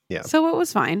themselves. Yeah. So it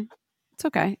was fine. It's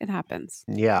okay. It happens.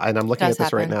 Yeah. And I'm looking at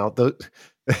this right now.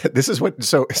 This is what,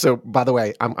 so by the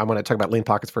way, I'm going to talk about Lean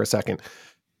Pockets for a second.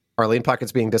 Are Lean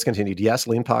Pockets being discontinued? Yes.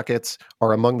 Lean Pockets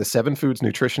are among the 7 foods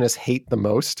nutritionists hate the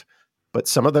most, but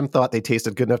some of them thought they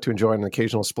tasted good enough to enjoy an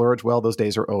occasional splurge. Well, those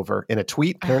days are over. In a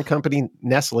tweet, parent company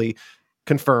Nestle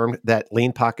confirmed that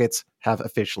Lean Pockets have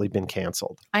officially been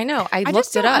canceled. I know. I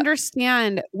just don't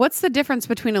understand. What's the difference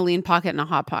between a Lean Pocket and a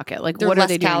Hot Pocket? Like, what are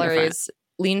they doing calories? Different?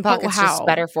 Lean Pockets just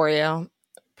better for you.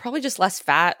 Probably just less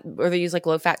fat, or they use like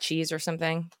low fat cheese or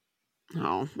something.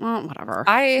 Oh, well, whatever.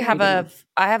 I have a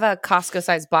Costco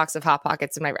sized box of Hot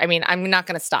Pockets in my. I mean, I'm not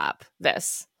going to stop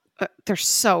this. They're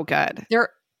so good. They're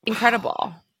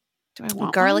incredible. Do I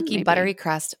want garlicky, buttery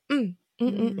crust?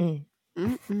 Okay,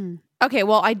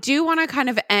 well, I do want to kind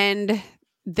of end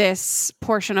this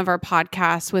portion of our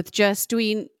podcast with just do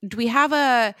we have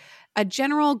a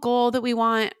general goal that we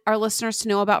want our listeners to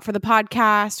know about for the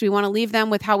podcast? Do we want to leave them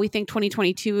with how we think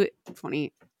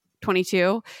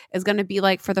 2022 is going to be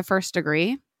like for the First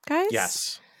Degree, guys?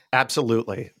 Yes,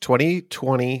 absolutely.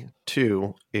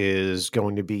 2022 is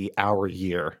going to be our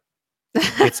year.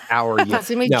 It's our year. It's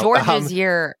going to be George's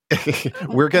year.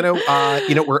 We're going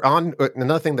to, we're on,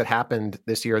 another thing that happened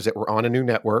this year is that we're on a new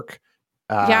network.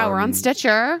 We're on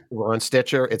Stitcher. We're on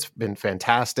Stitcher. It's been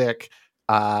fantastic.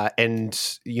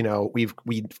 And we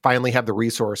finally have the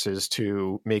resources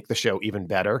to make the show even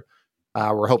better.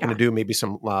 We're hoping to do maybe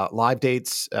some live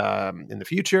dates in the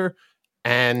future.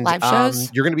 And live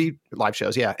shows. You're going to be live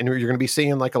shows. Yeah. And you're going to be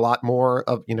seeing like a lot more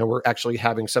of, we're actually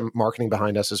having some marketing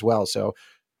behind us as well. So,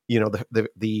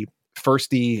 the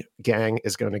Firsty gang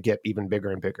is going to get even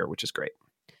bigger and bigger, which is great.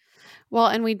 Well,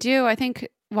 and we do, I think,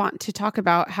 want to talk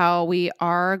about how we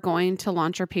are going to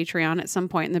launch our Patreon at some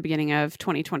point in the beginning of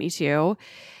 2022.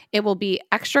 It will be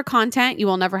extra content. You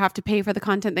will never have to pay for the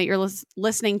content that you're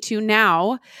listening to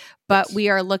now, but we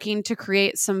are looking to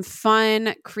create some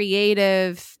fun,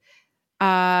 creative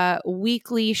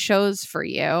weekly shows for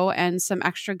you and some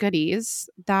extra goodies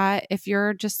that if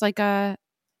you're just like a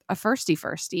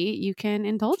firsty, you can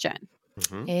indulge in.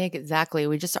 Mm-hmm. Exactly.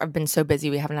 We just have been so busy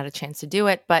we haven't had a chance to do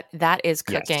it, but that is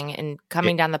cooking and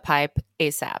coming down the pipe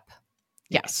ASAP.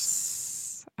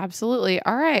 Yes, absolutely.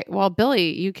 All right. Well,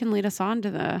 Billy, you can lead us on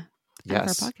to the end of our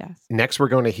podcast. Next, we're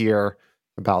going to hear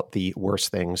about the worst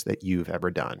things that you've ever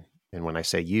done. And when I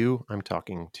say you, I'm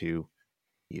talking to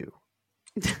you.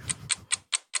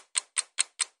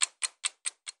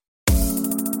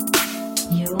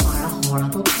 You are a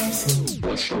horrible person.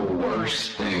 What's the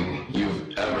worst thing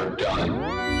you've ever done?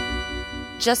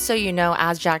 Just so you know,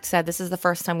 as Jack said, this is the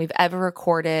first time we've ever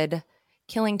recorded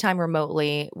Killing Time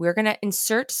remotely. We're going to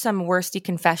insert some worsty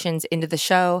confessions into the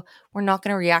show. We're not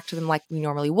going to react to them like we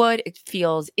normally would. It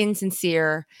feels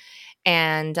insincere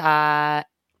and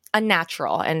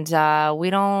unnatural. And we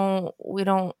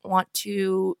don't want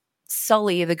to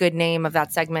sully the good name of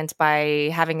that segment by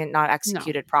having it not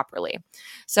executed properly.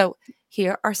 So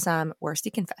here are some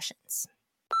worsty confessions.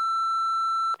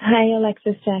 Hi,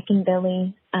 Alexis, Jack, and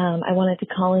Billy. I wanted to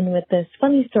call in with this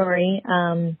funny story.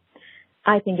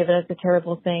 I think of it as a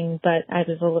terrible thing, but I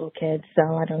was a little kid,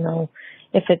 so I don't know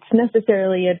if it's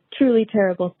necessarily a truly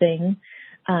terrible thing.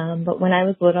 But when I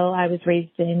was little, I was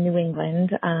raised in New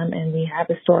England, and we have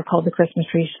a store called the Christmas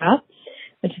Tree Shop,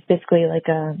 which is basically like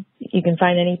you can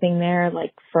find anything there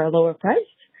like for a lower price.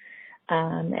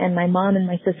 And my mom and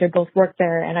my sister both worked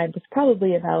there, and I was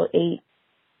probably about 8,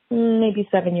 maybe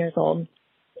 7 years old.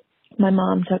 My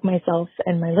mom took myself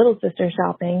and my little sister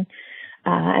shopping,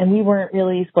 and we weren't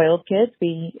really spoiled kids.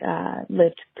 We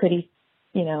lived pretty,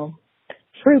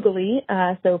 frugally.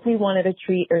 So if we wanted a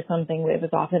treat or something, it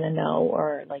was often a no,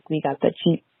 or like we got the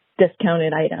cheap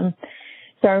discounted item.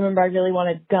 So I remember I really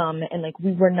wanted gum, and like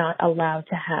we were not allowed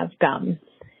to have gum.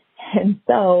 And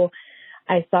so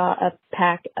I saw a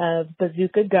pack of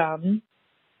Bazooka gum.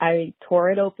 I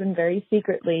tore it open very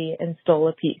secretly and stole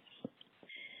a piece.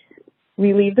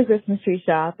 We leave the Christmas Tree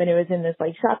Shop, and it was in this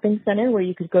like shopping center where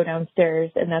you could go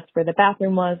downstairs, and that's where the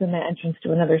bathroom was and the entrance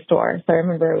to another store. So I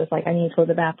remember it was like, I need to go to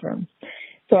the bathroom.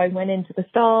 So I went into the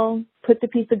stall, put the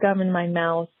piece of gum in my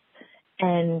mouth,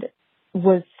 and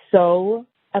was so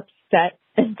upset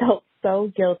and felt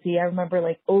so guilty. I remember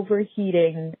like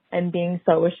overheating and being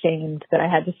so ashamed that I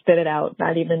had to spit it out,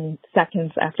 not even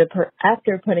seconds after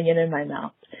putting it in my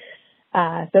mouth.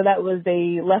 So that was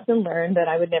a lesson learned that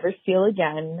I would never steal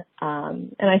again.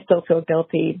 And I still feel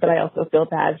guilty, but I also feel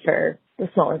bad for the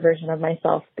smaller version of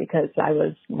myself because I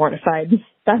was mortified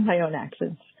by my own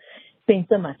actions. Thanks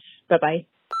so much. Bye-bye.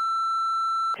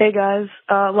 Hey guys,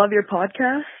 love your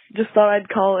podcast. Just thought I'd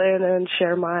call in and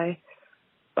share my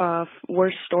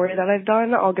worst story that I've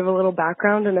done. I'll give a little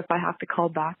background, and if I have to call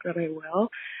back, then I will.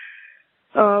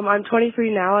 I'm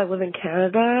 23 now. I live in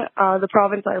Canada. The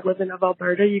province I live in of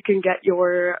Alberta, you can get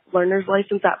your learner's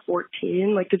license at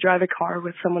 14, like to drive a car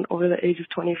with someone over the age of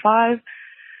 25.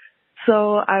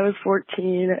 So I was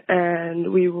 14, and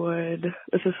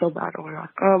this is so bad, oh my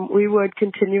God. We would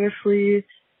continuously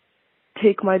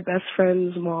take my best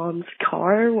friend's mom's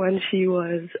car when she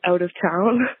was out of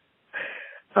town.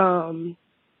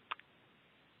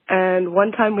 And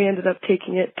one time we ended up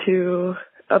taking it to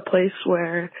a place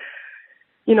where,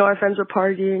 our friends were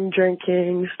partying,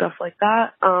 drinking, stuff like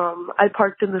that. I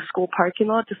parked in the school parking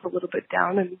lot just a little bit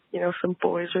down, and, some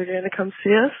boys were going to come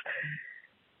see us.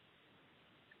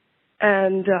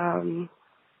 And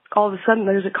all of a sudden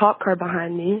there's a cop car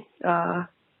behind me,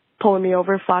 pulling me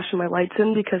over, flashing my lights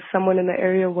in because someone in the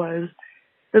area it was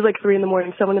like 3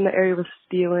 a.m. Someone in the area was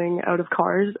stealing out of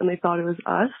cars, and they thought it was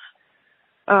us.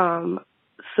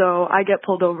 So I get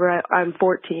pulled over. I'm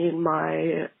 14.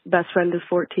 My best friend is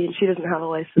 14. She doesn't have a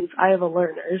license. I have a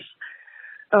learner's.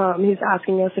 He's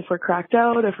asking us if we're cracked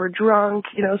out, if we're drunk,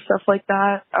 stuff like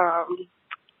that.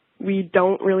 We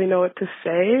don't really know what to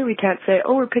say. We can't say,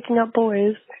 oh, we're picking up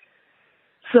boys.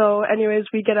 So anyways,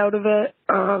 we get out of it.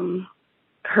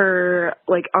 Her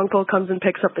uncle comes and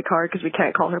picks up the car because we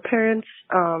can't call her parents.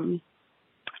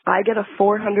 I get a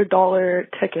 $400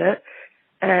 ticket.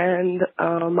 And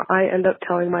I end up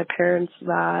telling my parents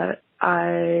that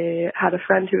I had a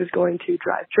friend who was going to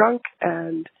drive drunk,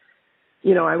 and,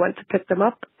 you know, I went to pick them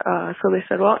up. So they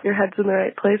said, well, your head's in the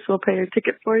right place. We'll pay your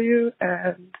ticket for you.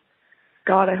 And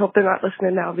God, I hope they're not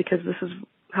listening now, because this is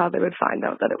how they would find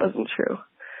out that it wasn't true.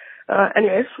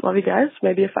 Anyways, love you guys.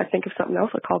 Maybe if I think of something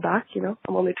else, I'll call back. You know,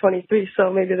 I'm only 23,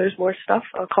 so maybe there's more stuff.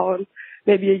 I'll call in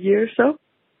maybe a year or so.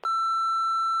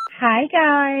 Hi,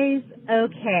 guys.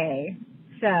 Okay,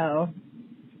 so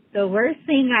the worst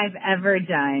thing I've ever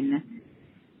done,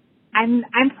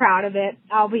 I'm proud of it.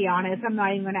 I'll be honest. I'm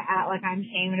not even going to act like I'm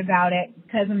ashamed about it,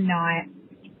 because I'm not.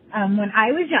 When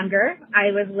I was younger,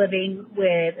 I was living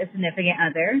with a significant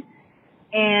other,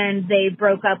 and they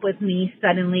broke up with me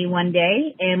suddenly one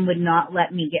day and would not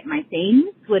let me get my things,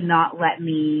 would not let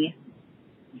me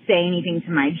say anything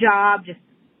to my job, just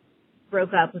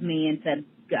broke up with me and said,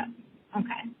 go.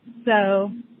 Okay.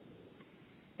 So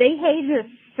they hated a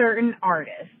certain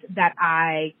artist that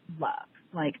I love,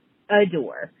 like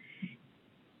adore.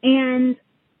 And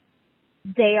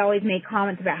they always made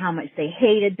comments about how much they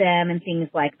hated them and things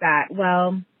like that.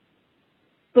 Well,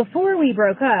 before we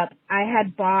broke up, I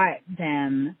had bought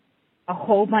them a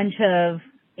whole bunch of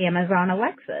Amazon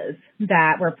Alexas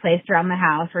that were placed around the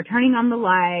house for turning on the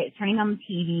lights, turning on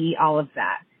the TV, all of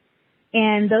that.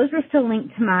 And those were still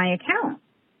linked to my account.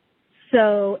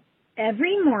 So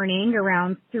every morning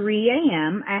around 3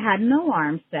 a.m., I had an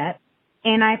alarm set,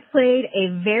 and I played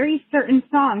a very certain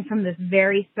song from this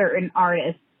very certain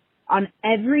artist on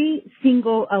every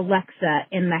single Alexa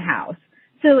in the house.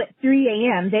 So at 3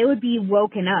 a.m., they would be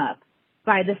woken up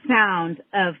by the sound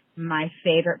of my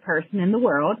favorite person in the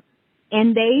world,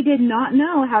 and they did not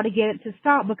know how to get it to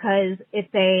stop, because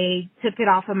if they took it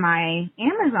off of my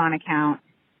Amazon account,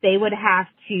 they would have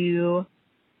to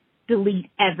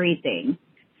delete everything.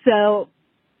 So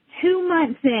 2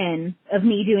 months in of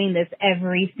me doing this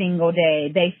every single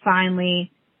day, they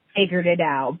finally figured it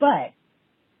out. But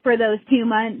for those 2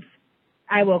 months,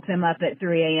 I woke them up at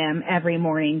 3 a.m. every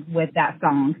morning with that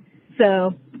song.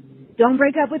 So don't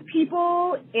break up with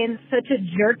people in such a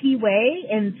jerky way,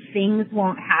 and things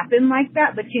won't happen like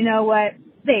that. But you know what?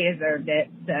 They deserved it.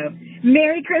 So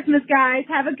Merry Christmas, guys.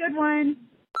 Have a good one.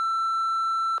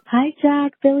 Hi,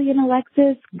 Jack, Billy, and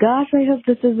Alexis. Gosh, I hope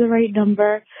this is the right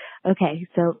number. Okay,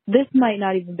 so this might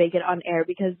not even make it on air,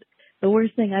 because the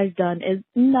worst thing I've done is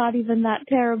not even that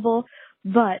terrible.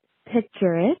 But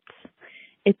picture it.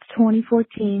 It's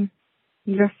 2014,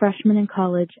 you're a freshman in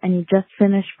college, and you just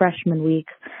finished freshman week.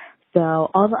 So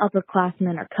all the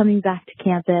upperclassmen are coming back to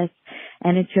campus,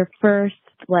 and it's your first,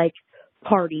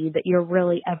 party that you're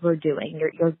really ever doing.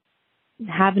 You're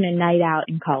having a night out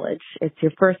in college. It's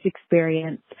your first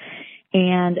experience.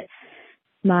 And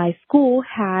my school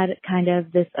had kind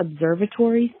of this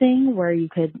observatory thing where you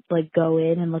could go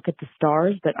in and look at the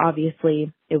stars, but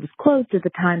obviously it was closed at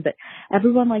the time, but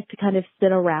everyone liked to kind of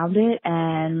sit around it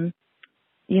and,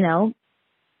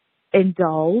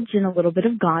 indulge in a little bit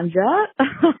of ganja,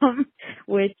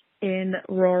 which in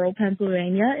rural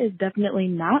Pennsylvania is definitely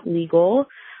not legal,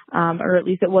 or at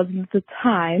least it wasn't at the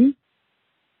time.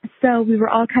 So we were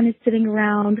all kind of sitting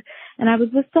around, and I was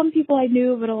with some people I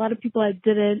knew, but a lot of people I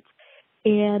didn't.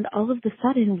 And all of a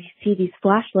sudden we see these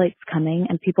flashlights coming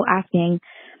and people asking,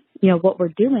 what we're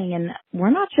doing. And we're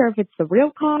not sure if it's the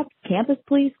real cops, campus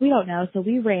police, we don't know. So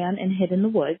we ran and hid in the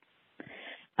woods.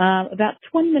 About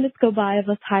 20 minutes go by of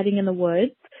us hiding in the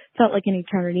woods. Felt like an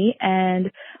eternity.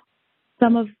 And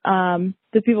some of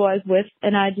the people I was with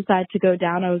and I decided to go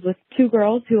down. I was with two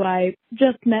girls who I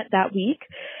just met that week.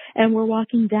 And we're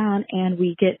walking down and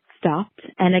we get stopped.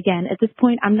 And again, at this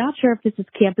point, I'm not sure if this is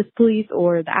campus police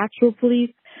or the actual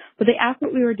police, but they asked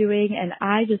what we were doing, and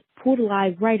I just pulled a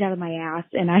lie right out of my ass,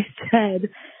 and I said,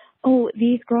 oh,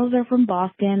 these girls are from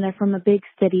Boston, they're from a big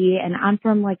city, and I'm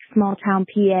from small town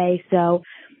PA, so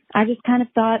I just kind of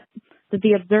thought that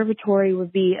the observatory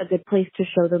would be a good place to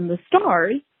show them the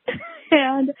stars.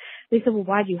 And they said, well,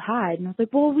 why'd you hide? And I was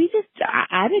like, well,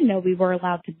 I didn't know we were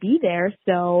allowed to be there,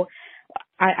 so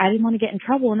I didn't want to get in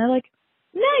trouble. And they're like,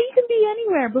 no, you can be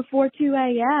anywhere before 2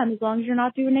 a.m. as long as you're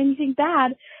not doing anything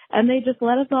bad. And they just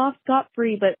let us off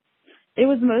scot-free. But it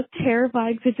was the most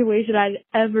terrifying situation I'd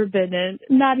ever been in.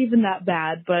 Not even that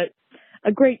bad, but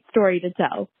a great story to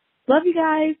tell. Love you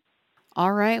guys.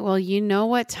 All right. Well, you know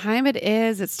what time it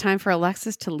is. It's time for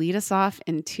Alexis to lead us off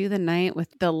into the night with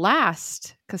the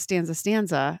last Costanza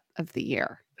stanza of the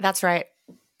year. That's right.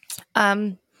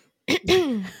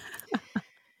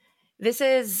 This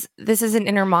is an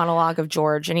inner monologue of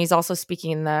George, and he's also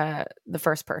speaking in the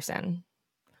first person.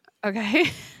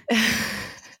 Okay.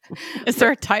 Is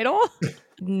there a title?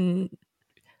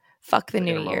 Fuck the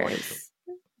New Year.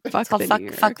 Fuck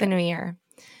the New Year.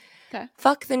 Okay.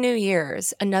 Fuck the new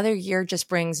years. Another year just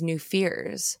brings new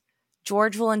fears.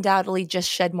 George will undoubtedly just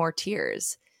shed more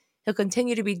tears. He'll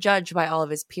continue to be judged by all of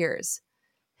his peers.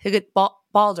 He'll get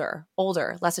balder,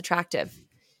 older, less attractive.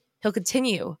 He'll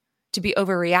continue to be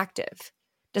overreactive.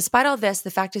 Despite all this,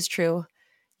 the fact is true.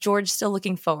 George's still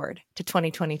looking forward to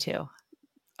 2022.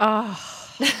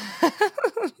 Oh,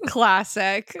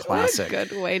 classic. What a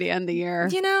good way to end the year.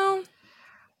 You know,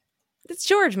 it's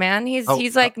George, man.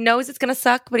 He's like knows it's gonna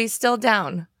suck, but he's still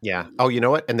down. Yeah. Oh, you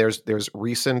know what? And there's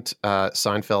recent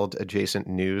Seinfeld adjacent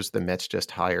news. The Mets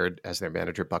just hired as their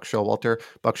manager Buck Showalter.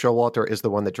 Buck Showalter is the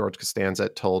one that George Costanza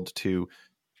told to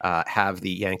have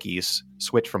the Yankees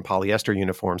switch from polyester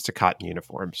uniforms to cotton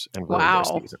uniforms and ruin their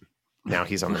season. Now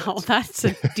he's on the Mets. That's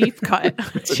a deep cut.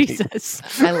 Jesus.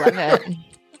 I love it.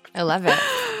 I love it.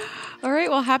 All right.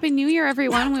 Well, Happy New Year,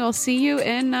 everyone. We will see you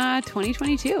in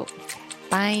 2022.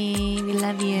 Bye. We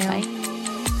love you. Bye.